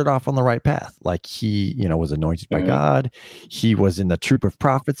started off on the right path. Like, he, was anointed by God. He was in the troop of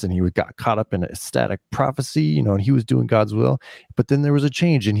prophets, and he got caught up in ecstatic prophecy, and he was doing God's will. But then there was a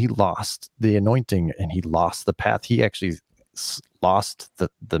change, and he lost the anointing, and he lost the path. He actually lost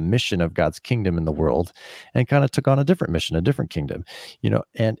the mission of God's kingdom in the world, and kind of took on a different mission, a different kingdom,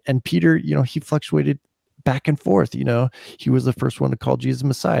 and Peter, he fluctuated back and forth. He was the first one to call Jesus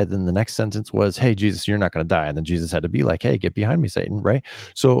Messiah. Then the next sentence was, hey, Jesus, you're not going to die. And then Jesus had to be like, hey, get behind me, Satan. Right.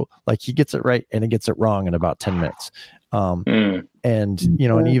 So like, he gets it right and he gets it wrong in about 10 minutes. And,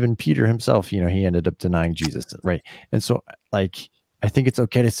 and even Peter himself, he ended up denying Jesus. Right. And so like, I think it's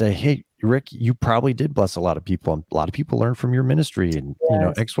okay to say, hey, Rick, you probably did bless a lot of people, and a lot of people learned from your ministry, and,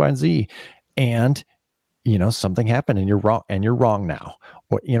 X, Y, and Z. And, something happened and you're wrong now.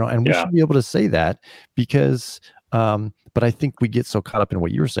 Or, and we should be able to say that, because, but I think we get so caught up in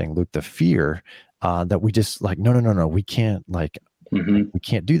what you were saying, Luke, the fear, that we just like, no, we can't, like, we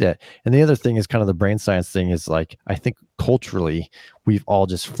can't do that. And the other thing is kind of the brain science thing, is like, I think culturally we've all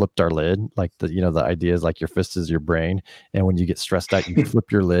just flipped our lid. Like, the idea is like your fist is your brain, and when you get stressed out, you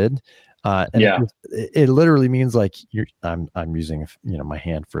flip your lid. And it literally means like I'm using, my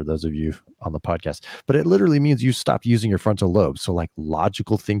hand for those of you on the podcast, but it literally means you stop using your frontal lobe. So like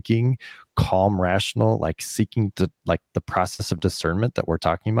logical thinking, calm, rational, like seeking to like the process of discernment that we're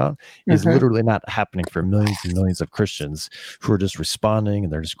talking about is literally not happening for millions and millions of Christians who are just responding,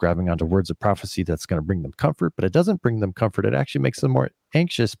 and they're just grabbing onto words of prophecy that's going to bring them comfort, but it doesn't bring them comfort. It actually makes them more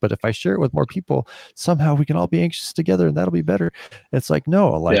anxious. But if I share it with more people, somehow we can all be anxious together, and that'll be better. It's like,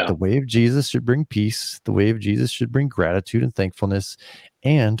 no, like the way of Jesus should bring peace. The way of Jesus should bring gratitude and thankfulness.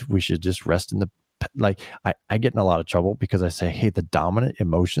 And we should just rest in I get in a lot of trouble because I say, hey, the dominant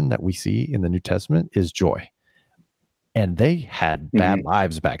emotion that we see in the New Testament is joy. And they had bad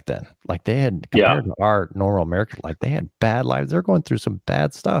lives back then. Like they had, compared to our normal American life, they had bad lives. They're going through some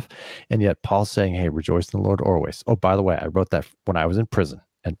bad stuff. And yet Paul's saying, hey, rejoice in the Lord always. Oh, by the way, I wrote that when I was in prison,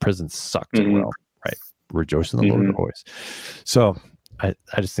 and prison sucked in Rome, right? Rejoice in the Lord always. So I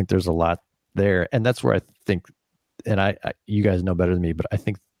just think there's a lot there. And that's where I think, and I you guys know better than me, but I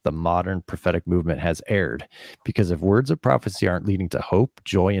think the modern prophetic movement has erred, because if words of prophecy aren't leading to hope,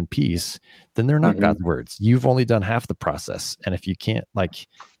 joy, and peace, then they're not God's words. You've only done half the process. And if you can't,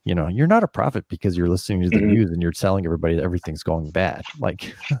 you're not a prophet because you're listening to the news and you're telling everybody that everything's going bad.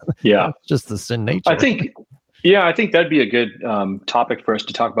 That's just the sin nature. I think that'd be a good topic for us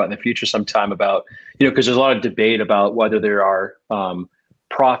to talk about in the future sometime, about, because there's a lot of debate about whether there are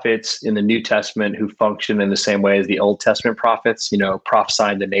prophets in the New Testament who function in the same way as the Old Testament prophets,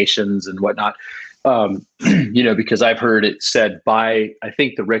 prophesying the nations and whatnot. Because I've heard it said by, I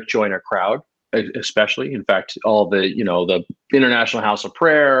think, the Rick Joyner crowd, especially. In fact, all the, the International House of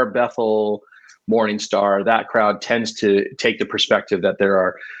Prayer, Bethel, Morning Star, that crowd tends to take the perspective that there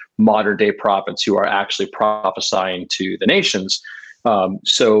are modern day prophets who are actually prophesying to the nations.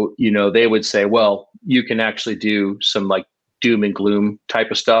 So, they would say, well, you can actually do some doom and gloom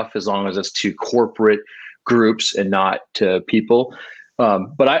type of stuff as long as it's to corporate groups and not to people.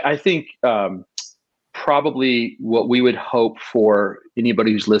 But I think probably what we would hope for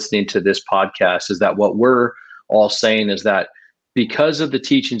anybody who's listening to this podcast is that what we're all saying is that because of the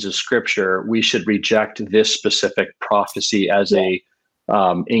teachings of Scripture, we should reject this specific prophecy as a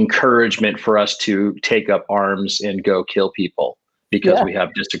encouragement for us to take up arms and go kill people because we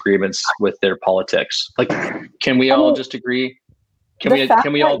have disagreements with their politics. Can we all just agree? Can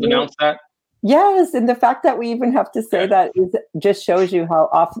we all denounce that? Yes, and the fact that we even have to say that just shows you how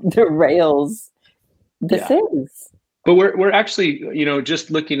off the rails this is. But we're actually,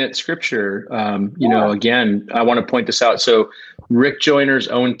 just looking at Scripture, again, I want to point this out. So Rick Joyner's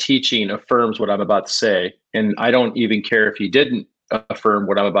own teaching affirms what I'm about to say, and I don't even care if he didn't affirm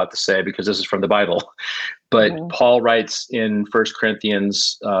what I'm about to say, because this is from the Bible. But Paul writes in 1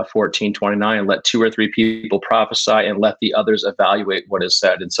 Corinthians 14:29, let 2 or 3 people prophesy and let the others evaluate what is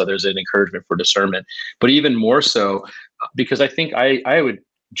said. And so there's an encouragement for discernment. But even more so, because I think I would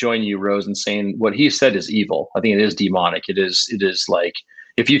join you, Rose, in saying what he said is evil. I think it is demonic. It is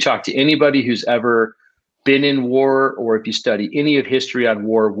if you talk to anybody who's ever been in war, or if you study any of history on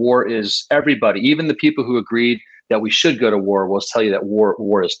war is everybody, even the people who agreed that we should go to war, will tell you that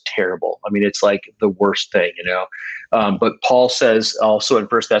war is terrible. I mean, it's the worst thing, But Paul says also in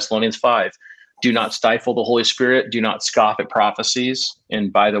 1 Thessalonians 5, do not stifle the Holy Spirit, do not scoff at prophecies.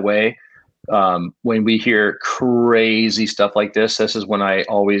 And by the way, when we hear crazy stuff like this is when I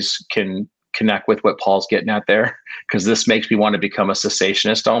always can connect with what Paul's getting at there, because this makes me want to become a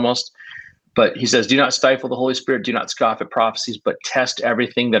cessationist almost. But he says, do not stifle the Holy Spirit, do not scoff at prophecies, but test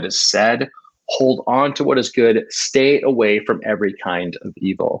everything that is said. Hold on to what is good. Stay away from every kind of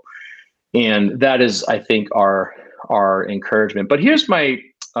evil. And that is, I think, our encouragement. But here's my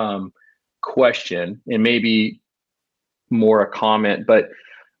question, and maybe more a comment, but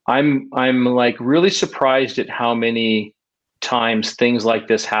I'm really surprised at how many times things like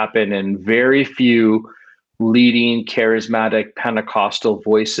this happen, and very few leading charismatic Pentecostal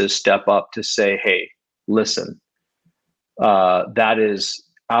voices step up to say, hey, listen, that is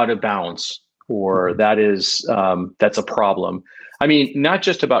out of bounds, or that is that's a problem. I mean, not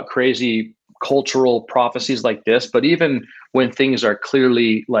just about crazy cultural prophecies like this, but even when things are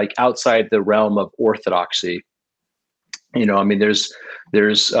clearly outside the realm of orthodoxy. I mean, there's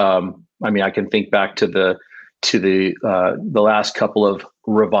I can think back to the last couple of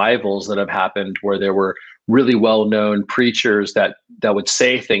revivals that have happened, where there were really well-known preachers that would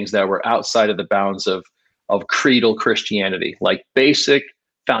say things that were outside of the bounds of creedal Christianity, like basic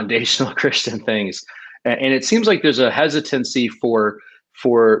foundational Christian things. And it seems like there's a hesitancy for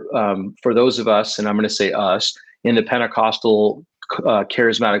those of us, and I'm going to say us, in the Pentecostal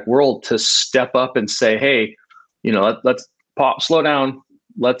charismatic world, to step up and say, hey, let's slow down.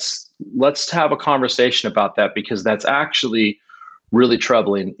 Let's have a conversation about that, because that's actually really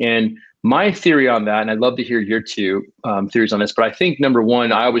troubling. And my theory on that, and I'd love to hear your two theories on this, but I think number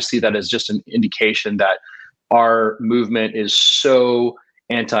one, I always see that as just an indication that our movement is so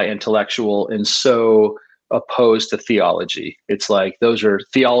anti-intellectual and so opposed to theology. It's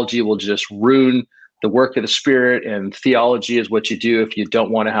theology will just ruin the work of the Spirit, and theology is what you do if you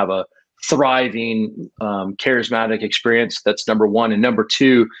don't want to have a thriving charismatic experience. That's number one. And number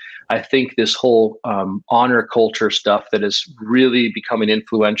two, I think this whole honor culture stuff that is really becoming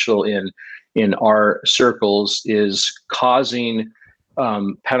influential in in our circles is causing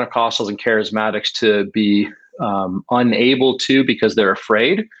Pentecostals and charismatics to be unable to, because they're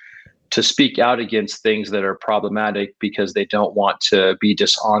afraid to speak out against things that are problematic because they don't want to be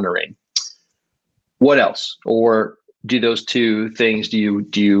dishonoring. What else? Or do those two things, do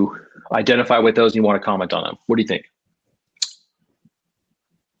you identify with those and you want to comment on them? What do you think?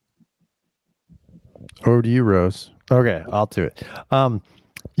 Over to you, Rose. Okay, I'll do it.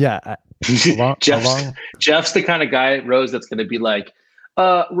 Jeff's the kind of guy, Rose, that's going to be like,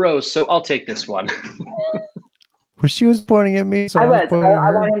 Rose, so I'll take this one. Well, she was pointing at me, so I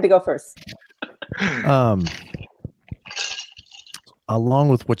want him to go first. Along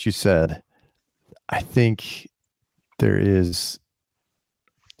with what you said, I think there is,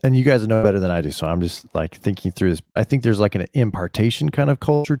 and you guys know better than I do, so I'm just like thinking through this. I think there's like an impartation kind of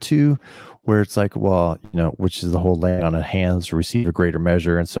culture too, where it's like, well, which is the whole laying on of hands to receive a greater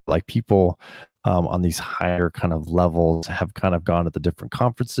measure. And so like people on these higher kind of levels have kind of gone to the different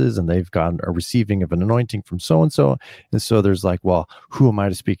conferences and they've gotten a receiving of an anointing from so-and-so. And so there's like, well, who am I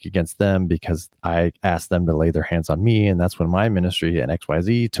to speak against them because I asked them to lay their hands on me. And that's when my ministry and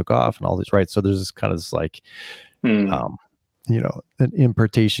XYZ took off and all this, right? So there's this kind of this like, an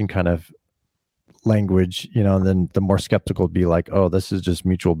impartation kind of language, and then the more skeptical would be like, oh, this is just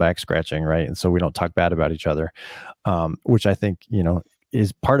mutual back scratching, right? And so we don't talk bad about each other, which I think,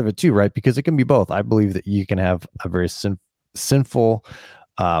 is part of it too, right? Because it can be both. I believe that you can have a very sinful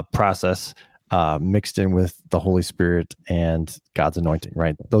process mixed in with the Holy Spirit and God's anointing,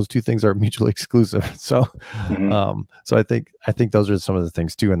 right? Those two things are mutually exclusive. So, so I think those are some of the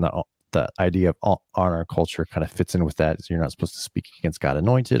things too. And the idea of honor culture kind of fits in with that. Is you're not supposed to speak against God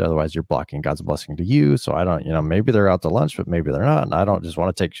anointed, otherwise you're blocking God's blessing to you. So I don't, maybe they're out to lunch, but maybe they're not. And I don't just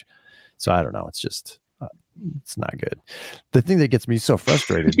want to take. So I don't know. It's just. It's not good. The thing that gets me so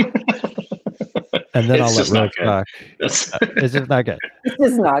frustrated, and then I'll let Rose talk. It's just not good. It's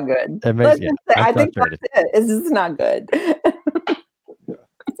just not good. I think that's it. It's just not good.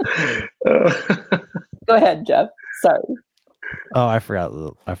 Go ahead, Geoff. Sorry. Oh, I forgot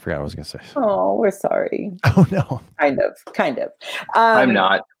what I was going to say. Oh, we're sorry. Oh no. Kind of. I'm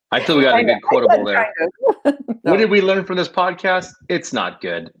not. I feel we got a good quotable there. No. What did we learn from this podcast? It's not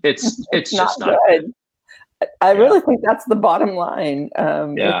good. It's just not good. I really think that's the bottom line.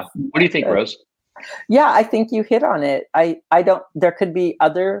 What do you think, Rose? Yeah, I think you hit on it. There could be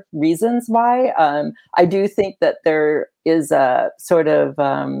other reasons why. I do think that there is a sort of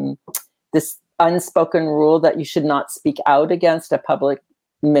this unspoken rule that you should not speak out against a public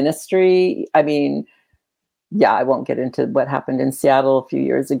ministry. I mean, I won't get into what happened in Seattle a few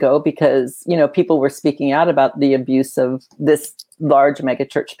years ago because, people were speaking out about the abuse of this large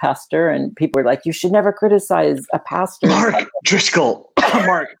megachurch pastor, and people were like, you should never criticize a pastor. Mark Driscoll.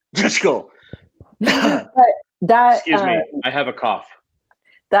 Excuse me, I have a cough.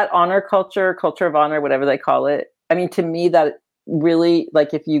 That honor culture of honor, whatever they call it. I mean, to me, that really,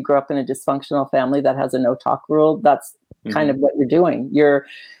 like if you grow up in a dysfunctional family that has a no talk rule, that's kind of what you're doing. You're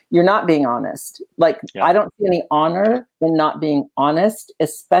not being honest. I don't see any honor in not being honest,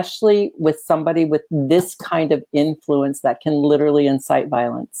 especially with somebody with this kind of influence that can literally incite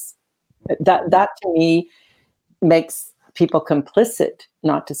violence. That to me makes people complicit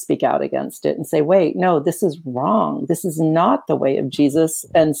not to speak out against it and say, wait, no, this is wrong. This is not the way of Jesus.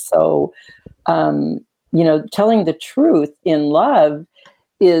 And so, telling the truth in love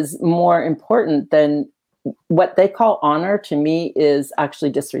is more important than what they call honor. To me is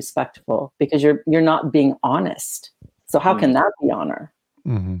actually disrespectful because you're not being honest. So how can that be honor?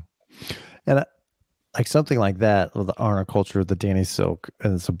 Mm-hmm. And like something like that, with the honor culture, the Danny Silk,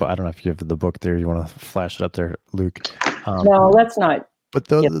 and so I don't know if you have the book there. You want to flash it up there, Luke? No, let's not. But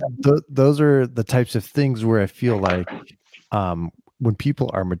those are the types of things where I feel like when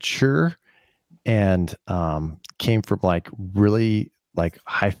people are mature and came from like really like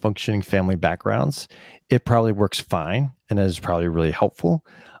high functioning family backgrounds, it probably works fine and is probably really helpful.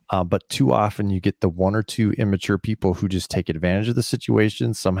 But too often you get the one or two immature people who just take advantage of the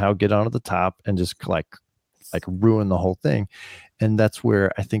situation, somehow get onto the top and just like ruin the whole thing. And that's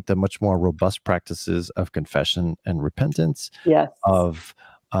where I think the much more robust practices of confession and repentance, of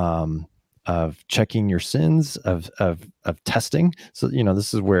checking your sins, of testing. So,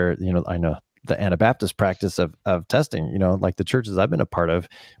 this is where, I know the Anabaptist practice of testing, like the churches I've been a part of,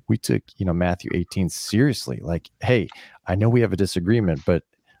 we took, Matthew 18 seriously. Like, hey, I know we have a disagreement, but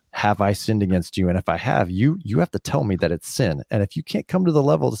have I sinned against you? And if I have, you have to tell me that it's sin. And if you can't come to the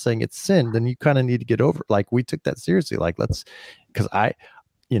level of saying it's sin, then you kind of need to get over it. Like we took that seriously. Like because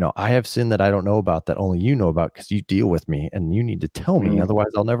I have sin that I don't know about that only you know about because you deal with me and you need to tell me. Otherwise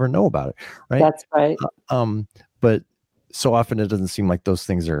I'll never know about it. Right. That's right. But so often it doesn't seem like those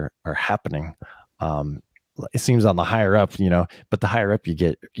things are happening. It seems on the higher up, but the higher up you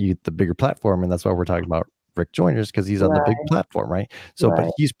get the bigger platform. And that's why we're talking about Rick Joyner's, because he's on the big platform, right? So,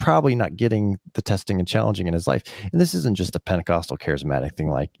 but he's probably not getting the testing and challenging in his life. And this isn't just a Pentecostal charismatic thing,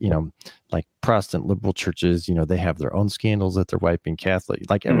 like Protestant liberal churches, they have their own scandals that they're wiping Catholic.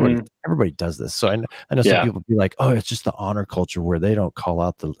 Like everybody does this. So I know some people be like, oh, it's just the honor culture where they don't call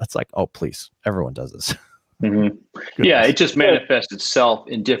out it's like, oh, please, everyone does this. Yeah, it just manifests itself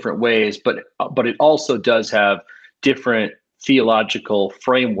in different ways, but it also does have different theological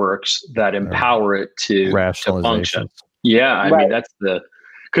frameworks that empower it to function. Yeah, I mean that's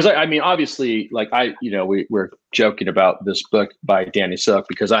because I mean obviously like we're joking about this book by Danny Silk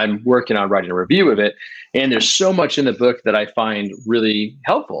because I'm working on writing a review of it, and there's so much in the book that I find really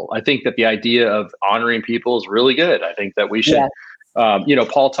helpful. I think that the idea of honoring people is really good. I think that we should.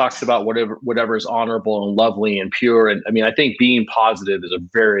 Paul talks about whatever is honorable and lovely and pure. And I mean, I think being positive is a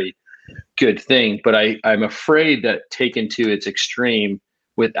very good thing, but I'm afraid that taken to its extreme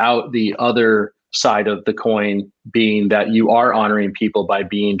without the other side of the coin being that you are honoring people by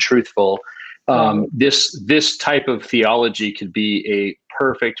being truthful. This type of theology could be a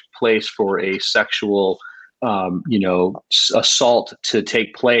perfect place for a sexual assault to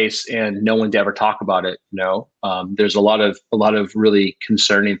take place and no one to ever talk about it. There's a lot of really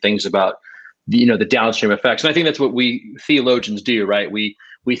concerning things about the downstream effects. And I think that's what we theologians do, right? We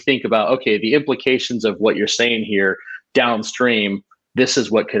think about, okay, the implications of what you're saying here downstream, this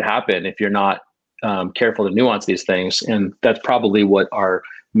is what could happen if you're not careful to nuance these things. And that's probably what our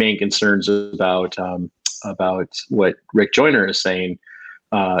main concerns about what Rick Joyner is saying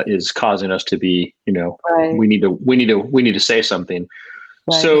is causing us to be, we need to say something.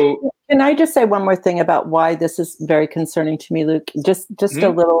 Right. So can I just say one more thing about why this is very concerning to me, Luke? Just a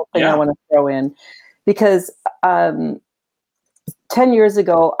little thing I want to throw in, because 10 years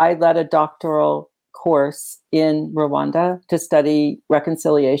ago, I led a doctoral course in Rwanda to study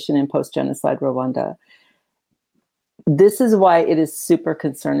reconciliation in post-genocide Rwanda. This is why it is super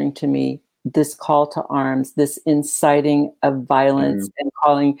concerning to me, this call to arms, this inciting of violence and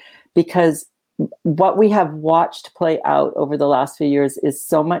calling, because what we have watched play out over the last few years is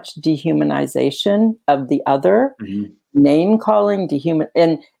so much dehumanization of the other, name calling,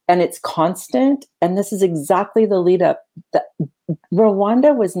 and it's constant. And this is exactly the lead up.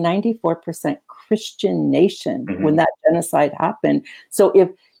 Rwanda was 94% Christian nation when that genocide happened. So if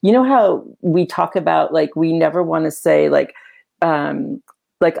how we talk about, like, we never want to say like I'm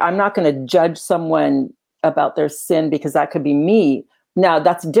not going to judge someone about their sin because that could be me. Now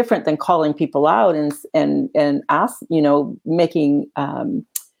that's different than calling people out and ask, making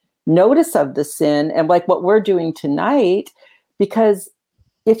notice of the sin, and like what we're doing tonight, because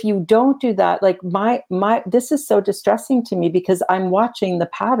if you don't do that, like this is so distressing to me, because I'm watching the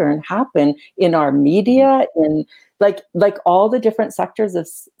pattern happen in our media, in like all the different sectors of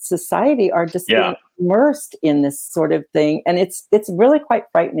society are just being immersed in this sort of thing. And it's really quite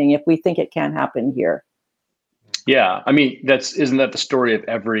frightening if we think it can happen here. Yeah. I mean, isn't that the story of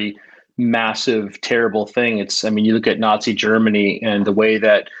every massive, terrible thing? You look at Nazi Germany and the way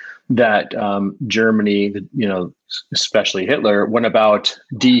that Germany, especially Hitler, went about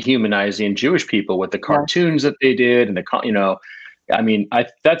dehumanizing Jewish people with the cartoons that they did, and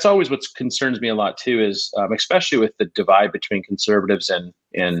that's always what concerns me a lot too, is especially with the divide between conservatives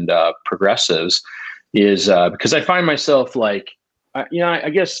and progressives, is because I find myself like, I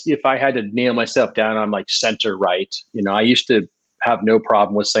guess if I had to nail myself down, I'm like center right. I used to have no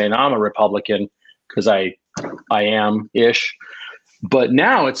problem with saying I'm a Republican because I am ish. But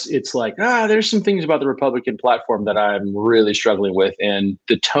now it's like, there's some things about the Republican platform that I'm really struggling with, and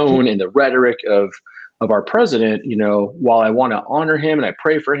the tone and the rhetoric of our president. While I want to honor him and I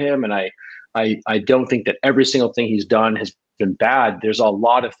pray for him, and I don't think that every single thing he's done has been bad. There's a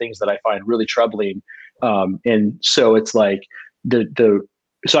lot of things that I find really troubling, and so it's like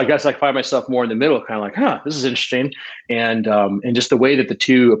so I guess I find myself more in the middle, kind of like, this is interesting. And just the way that the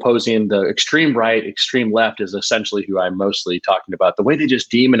two opposing, the extreme right, extreme left, is essentially who I'm mostly talking about. The way they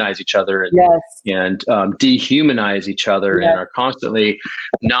just demonize each other and dehumanize each other and are constantly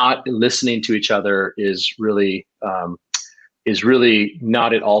not listening to each other is really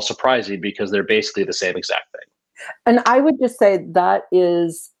not at all surprising, because they're basically the same exact thing. And I would just say that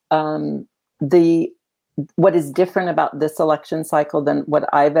is what is different about this election cycle than what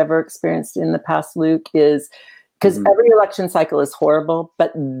I've ever experienced in the past, Luke, is because every election cycle is horrible,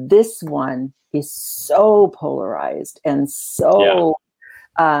 but this one is so polarized and so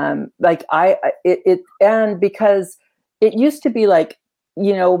And because it used to be like,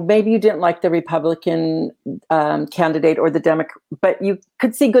 maybe you didn't like the Republican candidate or the Democrat, but you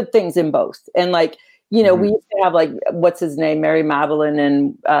could see good things in both. And like, we used to have like, what's his name, Mary Madeline,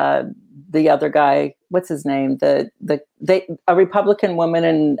 and the other guy, what's his name, a Republican woman,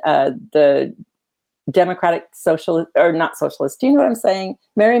 and the Democratic socialist, or not socialist. Do you know what I'm saying?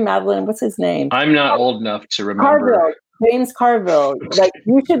 Mary Madeline, what's his name? I'm not old enough to remember. James Carville. Like,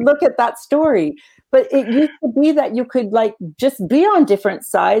 you should look at that story. But it used to be that you could like just be on different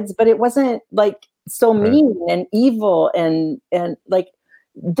sides, but it wasn't like so mean and evil, and like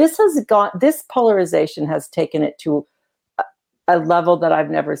this polarization has taken it to a level that I've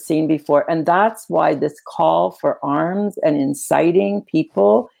never seen before. And that's why this call for arms and inciting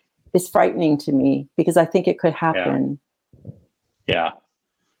people is frightening to me, because I think it could happen. Yeah.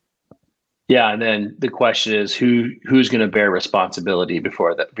 And then the question is, who's going to bear responsibility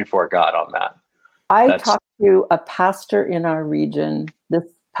before God on that? I talked to a pastor in our region this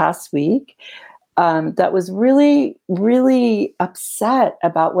past week that was really, really upset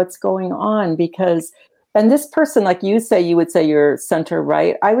about what's going on, because, and this person, like you would say you're center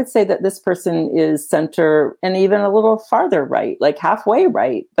right. I would say that this person is center and even a little farther right, like halfway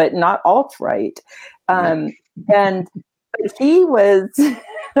right, but not alt right. And he was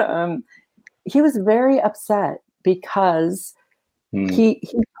very upset because he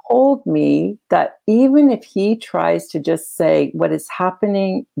told me that even if he tries to just say what is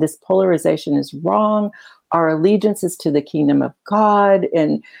happening, this polarization is wrong, our allegiance is to the kingdom of God,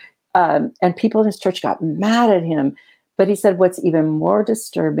 and people in his church got mad at him. But he said what's even more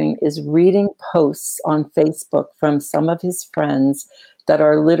disturbing is reading posts on Facebook from some of his friends that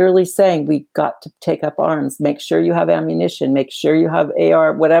are literally saying, we got to take up arms, make sure you have ammunition, make sure you have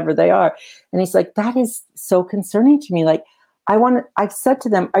AR, whatever they are. And he's like, that is so concerning to me. Like, I've said to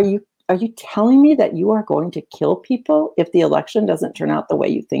them, are you telling me that you are going to kill people if the election doesn't turn out the way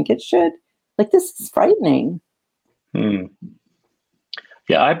you think it should? Like, this is frightening.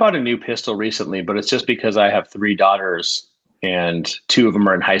 Yeah, I bought a new pistol recently, but it's just because I have 3 daughters and 2 of them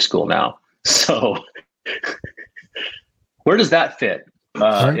are in high school now. So where does that fit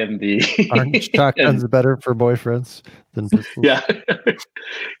in the... Aren't shotguns better for boyfriends than pistols? Yeah.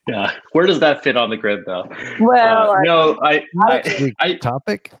 Where does that fit on the grid, though? Well, I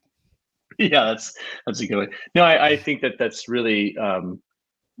topic. Yeah, that's a good one. No, I think that's really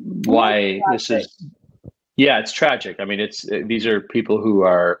why this is. Yeah, it's tragic. I mean, these are people who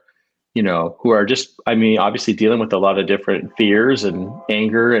are just, I mean, obviously dealing with a lot of different fears and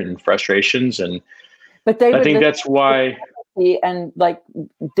anger and frustrations, and I think that's why. And like,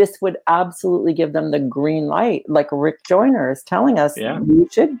 this would absolutely give them the green light. Like Rick Joyner is telling us, you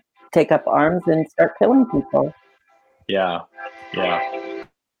should take up arms and start killing people. Yeah.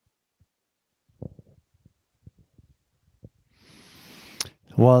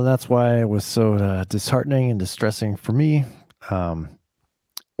 Well, that's why it was so disheartening and distressing for me. And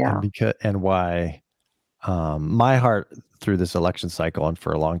why my heart through this election cycle and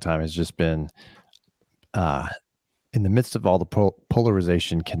for a long time has just been, in the midst of all the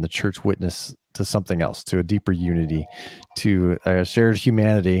polarization, can the church witness to something else, to a deeper unity, to a shared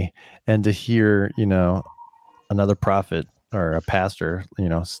humanity, and to hear, another prophet or a pastor,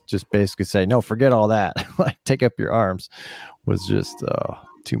 just basically say, no, forget all that. Like, take up your arms, was just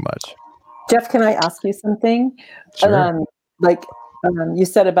too much. Geoff, can I ask you something? Sure. You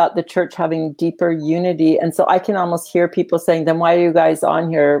said about the church having deeper unity. And so I can almost hear people saying, then why are you guys on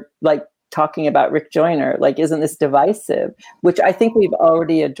here, like, talking about Rick Joyner? Like, isn't this divisive? Which I think we've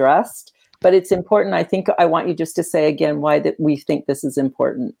already addressed, but it's important. I think I want you just to say again why that we think this is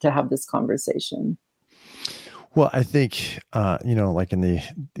important to have this conversation. Well, I think, like in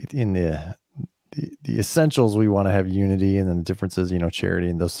the essentials, we want to have unity, and then the differences, charity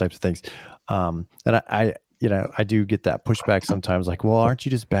and those types of things. And I do get that pushback sometimes, like, well, aren't you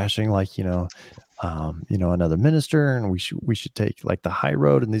just bashing, like, another minister, and we should take like the high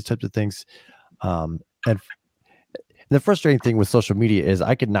road and these types of things. And the frustrating thing with social media is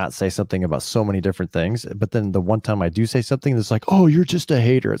I could not say something about so many different things, but then the one time I do say something, it's like, oh, you're just a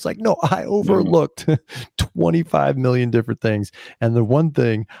hater. It's like, no, I overlooked 25 million different things. And the one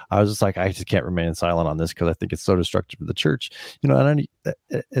thing I was just like, I just can't remain silent on this because I think it's so destructive to the church,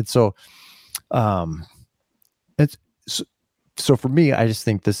 So for me, I just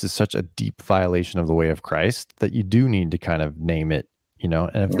think this is such a deep violation of the way of Christ that you do need to kind of name it,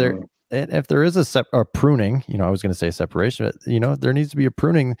 and if there is a pruning, I was going to say separation, but, there needs to be a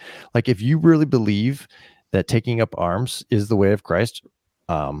pruning. Like, if you really believe that taking up arms is the way of Christ,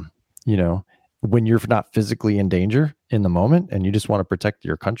 when you're not physically in danger in the moment and you just want to protect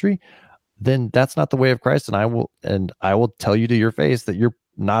your country, then that's not the way of Christ. And I will tell you to your face that you're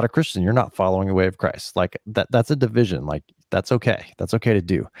not a Christian. You're not following the way of Christ. Like that's a division. Like that's okay. That's okay to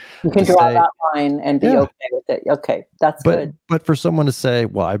do. You can draw that line and be okay with it. Okay. That's good. But for someone to say,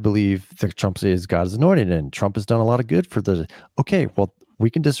 well, I believe that Trump is God's anointed and Trump has done a lot of good for okay, well, we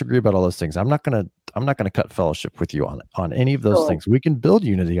can disagree about all those things. I'm not gonna cut fellowship with you on any of those things. We can build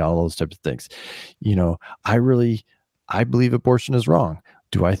unity on all those types of things. I believe abortion is wrong.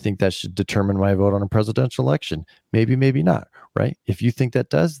 Do I think that should determine my vote on a presidential election? Maybe, maybe not, right? If you think that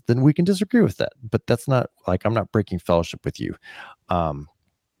does, then we can disagree with that. But that's not like, I'm not breaking fellowship with you. And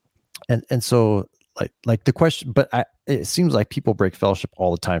so like the question, but it seems like people break fellowship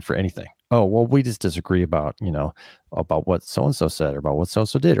all the time for anything. Oh, well, we just disagree about what so-and-so said or about what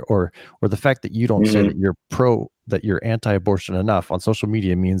so-and-so did, or the fact that you don't say that you're anti-abortion enough on social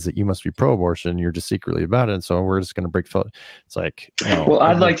media means that you must be pro-abortion. You're just secretly about it. And so we're just going to break fellowship. It's like, well,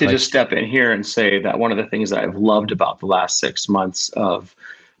 I'd like to just step in here and say that one of the things that I've loved about the last 6 months of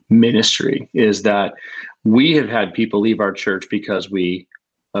ministry is that we have had people leave our church because we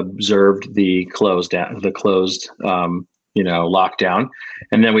observed the closed lockdown.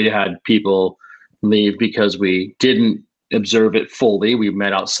 And then we had people leave because we didn't observe it fully. We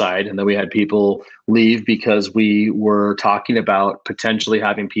met outside. And then we had people leave because we were talking about potentially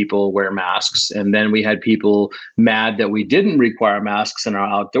having people wear masks. And then we had people mad that we didn't require masks in our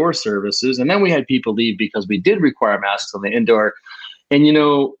outdoor services. And then we had people leave because we did require masks on the indoor. And,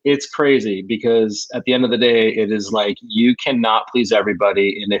 it's crazy because at the end of the day, it is like, you cannot please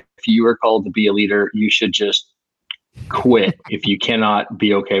everybody. And if you are called to be a leader, you should just quit if you cannot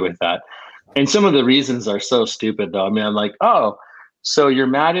be okay with that. And some of the reasons are so stupid, though. I mean, I'm like, oh, so you're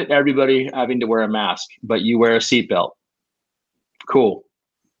mad at everybody having to wear a mask, but you wear a seatbelt. Cool.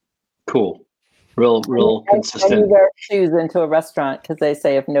 Real consistent. And you wear shoes into a restaurant because they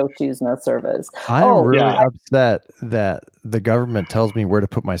say if no shoes, no service. I'm really upset that the government tells me where to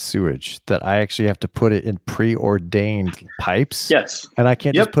put my sewage, that I actually have to put it in preordained pipes. Yes. And I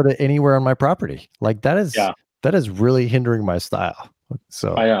can't just put it anywhere on my property. Like that is really hindering my style.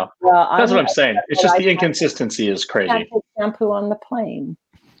 So I know. Well, that's what I'm saying. It's just the inconsistency is crazy. Can't put shampoo on the plane.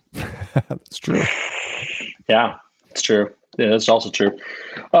 That's true. Yeah, it's true. Yeah, that's also true.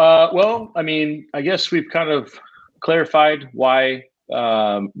 Well, I mean, I guess we've kind of clarified why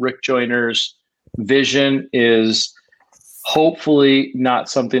Rick Joyner's vision is hopefully not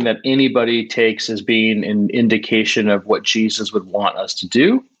something that anybody takes as being an indication of what Jesus would want us to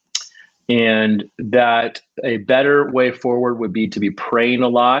do. And that a better way forward would be to be praying a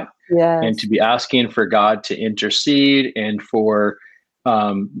lot and to be asking for God to intercede and for,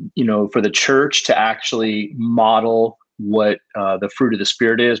 for the church to actually model what the fruit of the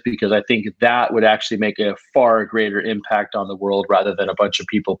Spirit is, because I think that would actually make a far greater impact on the world rather than a bunch of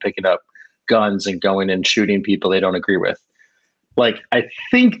people picking up guns and going and shooting people they don't agree with. Like, I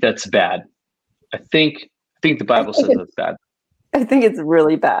think that's bad. I think the Bible says that's bad. I think it's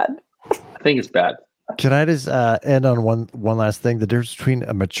really bad. I think it's bad. Can I just end on one last thing? The difference between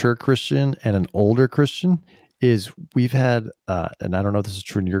a mature Christian and an older Christian is we've had, and I don't know if this is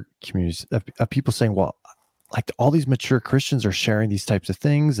true in your communities, of people saying, well, like all these mature Christians are sharing these types of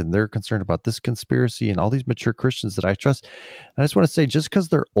things and they're concerned about this conspiracy and all these mature Christians that I trust. And I just want to say, just because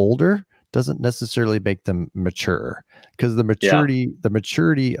they're older doesn't necessarily make them mature, because the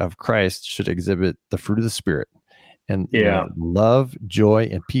maturity of Christ should exhibit the fruit of the Spirit. And love, joy,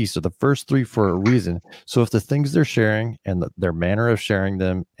 and peace are the first three for a reason. So if the things they're sharing and their manner of sharing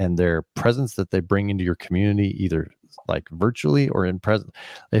them and their presence that they bring into your community, either like virtually or in present,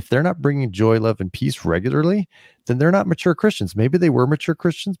 if they're not bringing joy, love, and peace regularly, then they're not mature Christians. Maybe they were mature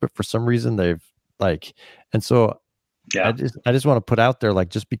Christians, but for some reason they've and so I just want to put out there, like,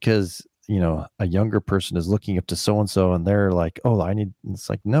 just because a younger person is looking up to so-and-so and they're like, oh, it's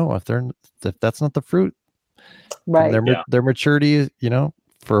like, no, if that's not the fruit, right? Their maturity,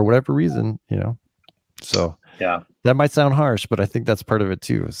 for whatever reason, so that might sound harsh, but I think that's part of it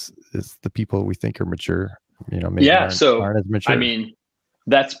too, is the people we think are mature, maybe aren't as mature. I mean,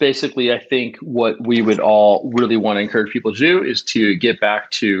 that's basically, I think, what we would all really want to encourage people to do, is to get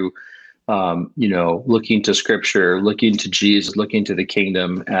back to looking to Scripture, looking to Jesus, looking to the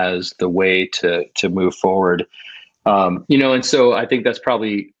kingdom as the way to move forward. And so I think that's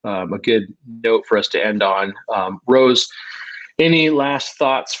probably a good note for us to end on. Rose, any last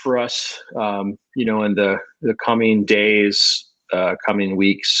thoughts for us, in the coming days, coming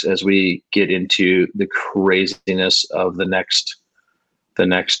weeks, as we get into the craziness of the next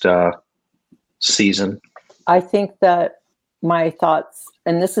season? I think that my thoughts,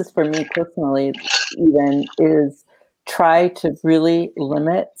 and this is for me personally, even, is try to really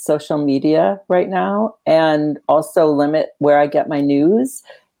limit social media right now, and also limit where I get my news,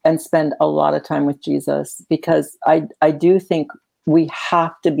 and spend a lot of time with Jesus, because I do think we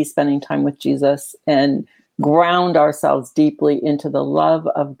have to be spending time with Jesus and ground ourselves deeply into the love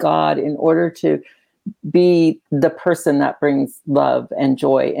of God in order to be the person that brings love and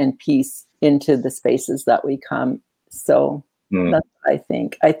joy and peace into the spaces that we come. So that's what I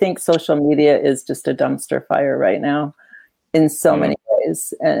think. I think social media is just a dumpster fire right now in so many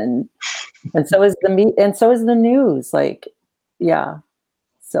ways. And so is the news. Like, yeah.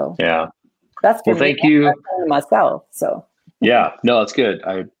 So yeah, that's for me. Thank you myself. So yeah, no, that's good.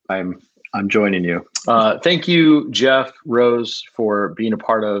 I'm joining you. Thank you, Geoff, Rose, for being a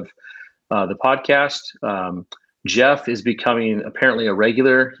part of the podcast. Geoff is becoming apparently a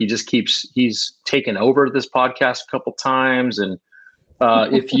regular. He's taken over this podcast a couple times. And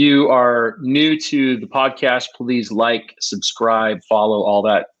if you are new to the podcast, please like, subscribe, follow, all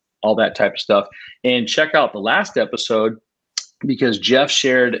that type of stuff. And check out the last episode, because Geoff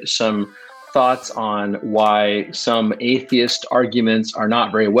shared some thoughts on why some atheist arguments are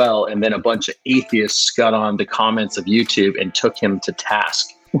not very well. And then a bunch of atheists got on the comments of YouTube and took him to task.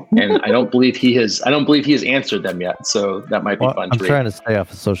 And I don't believe he has answered them yet. So that might be fun to read. I'm trying to stay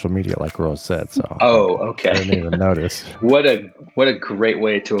off of social media, like Rose said. So okay. I didn't even notice. What a great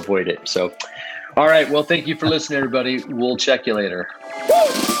way to avoid it. So, all right. Well, thank you for listening, everybody. We'll check you later.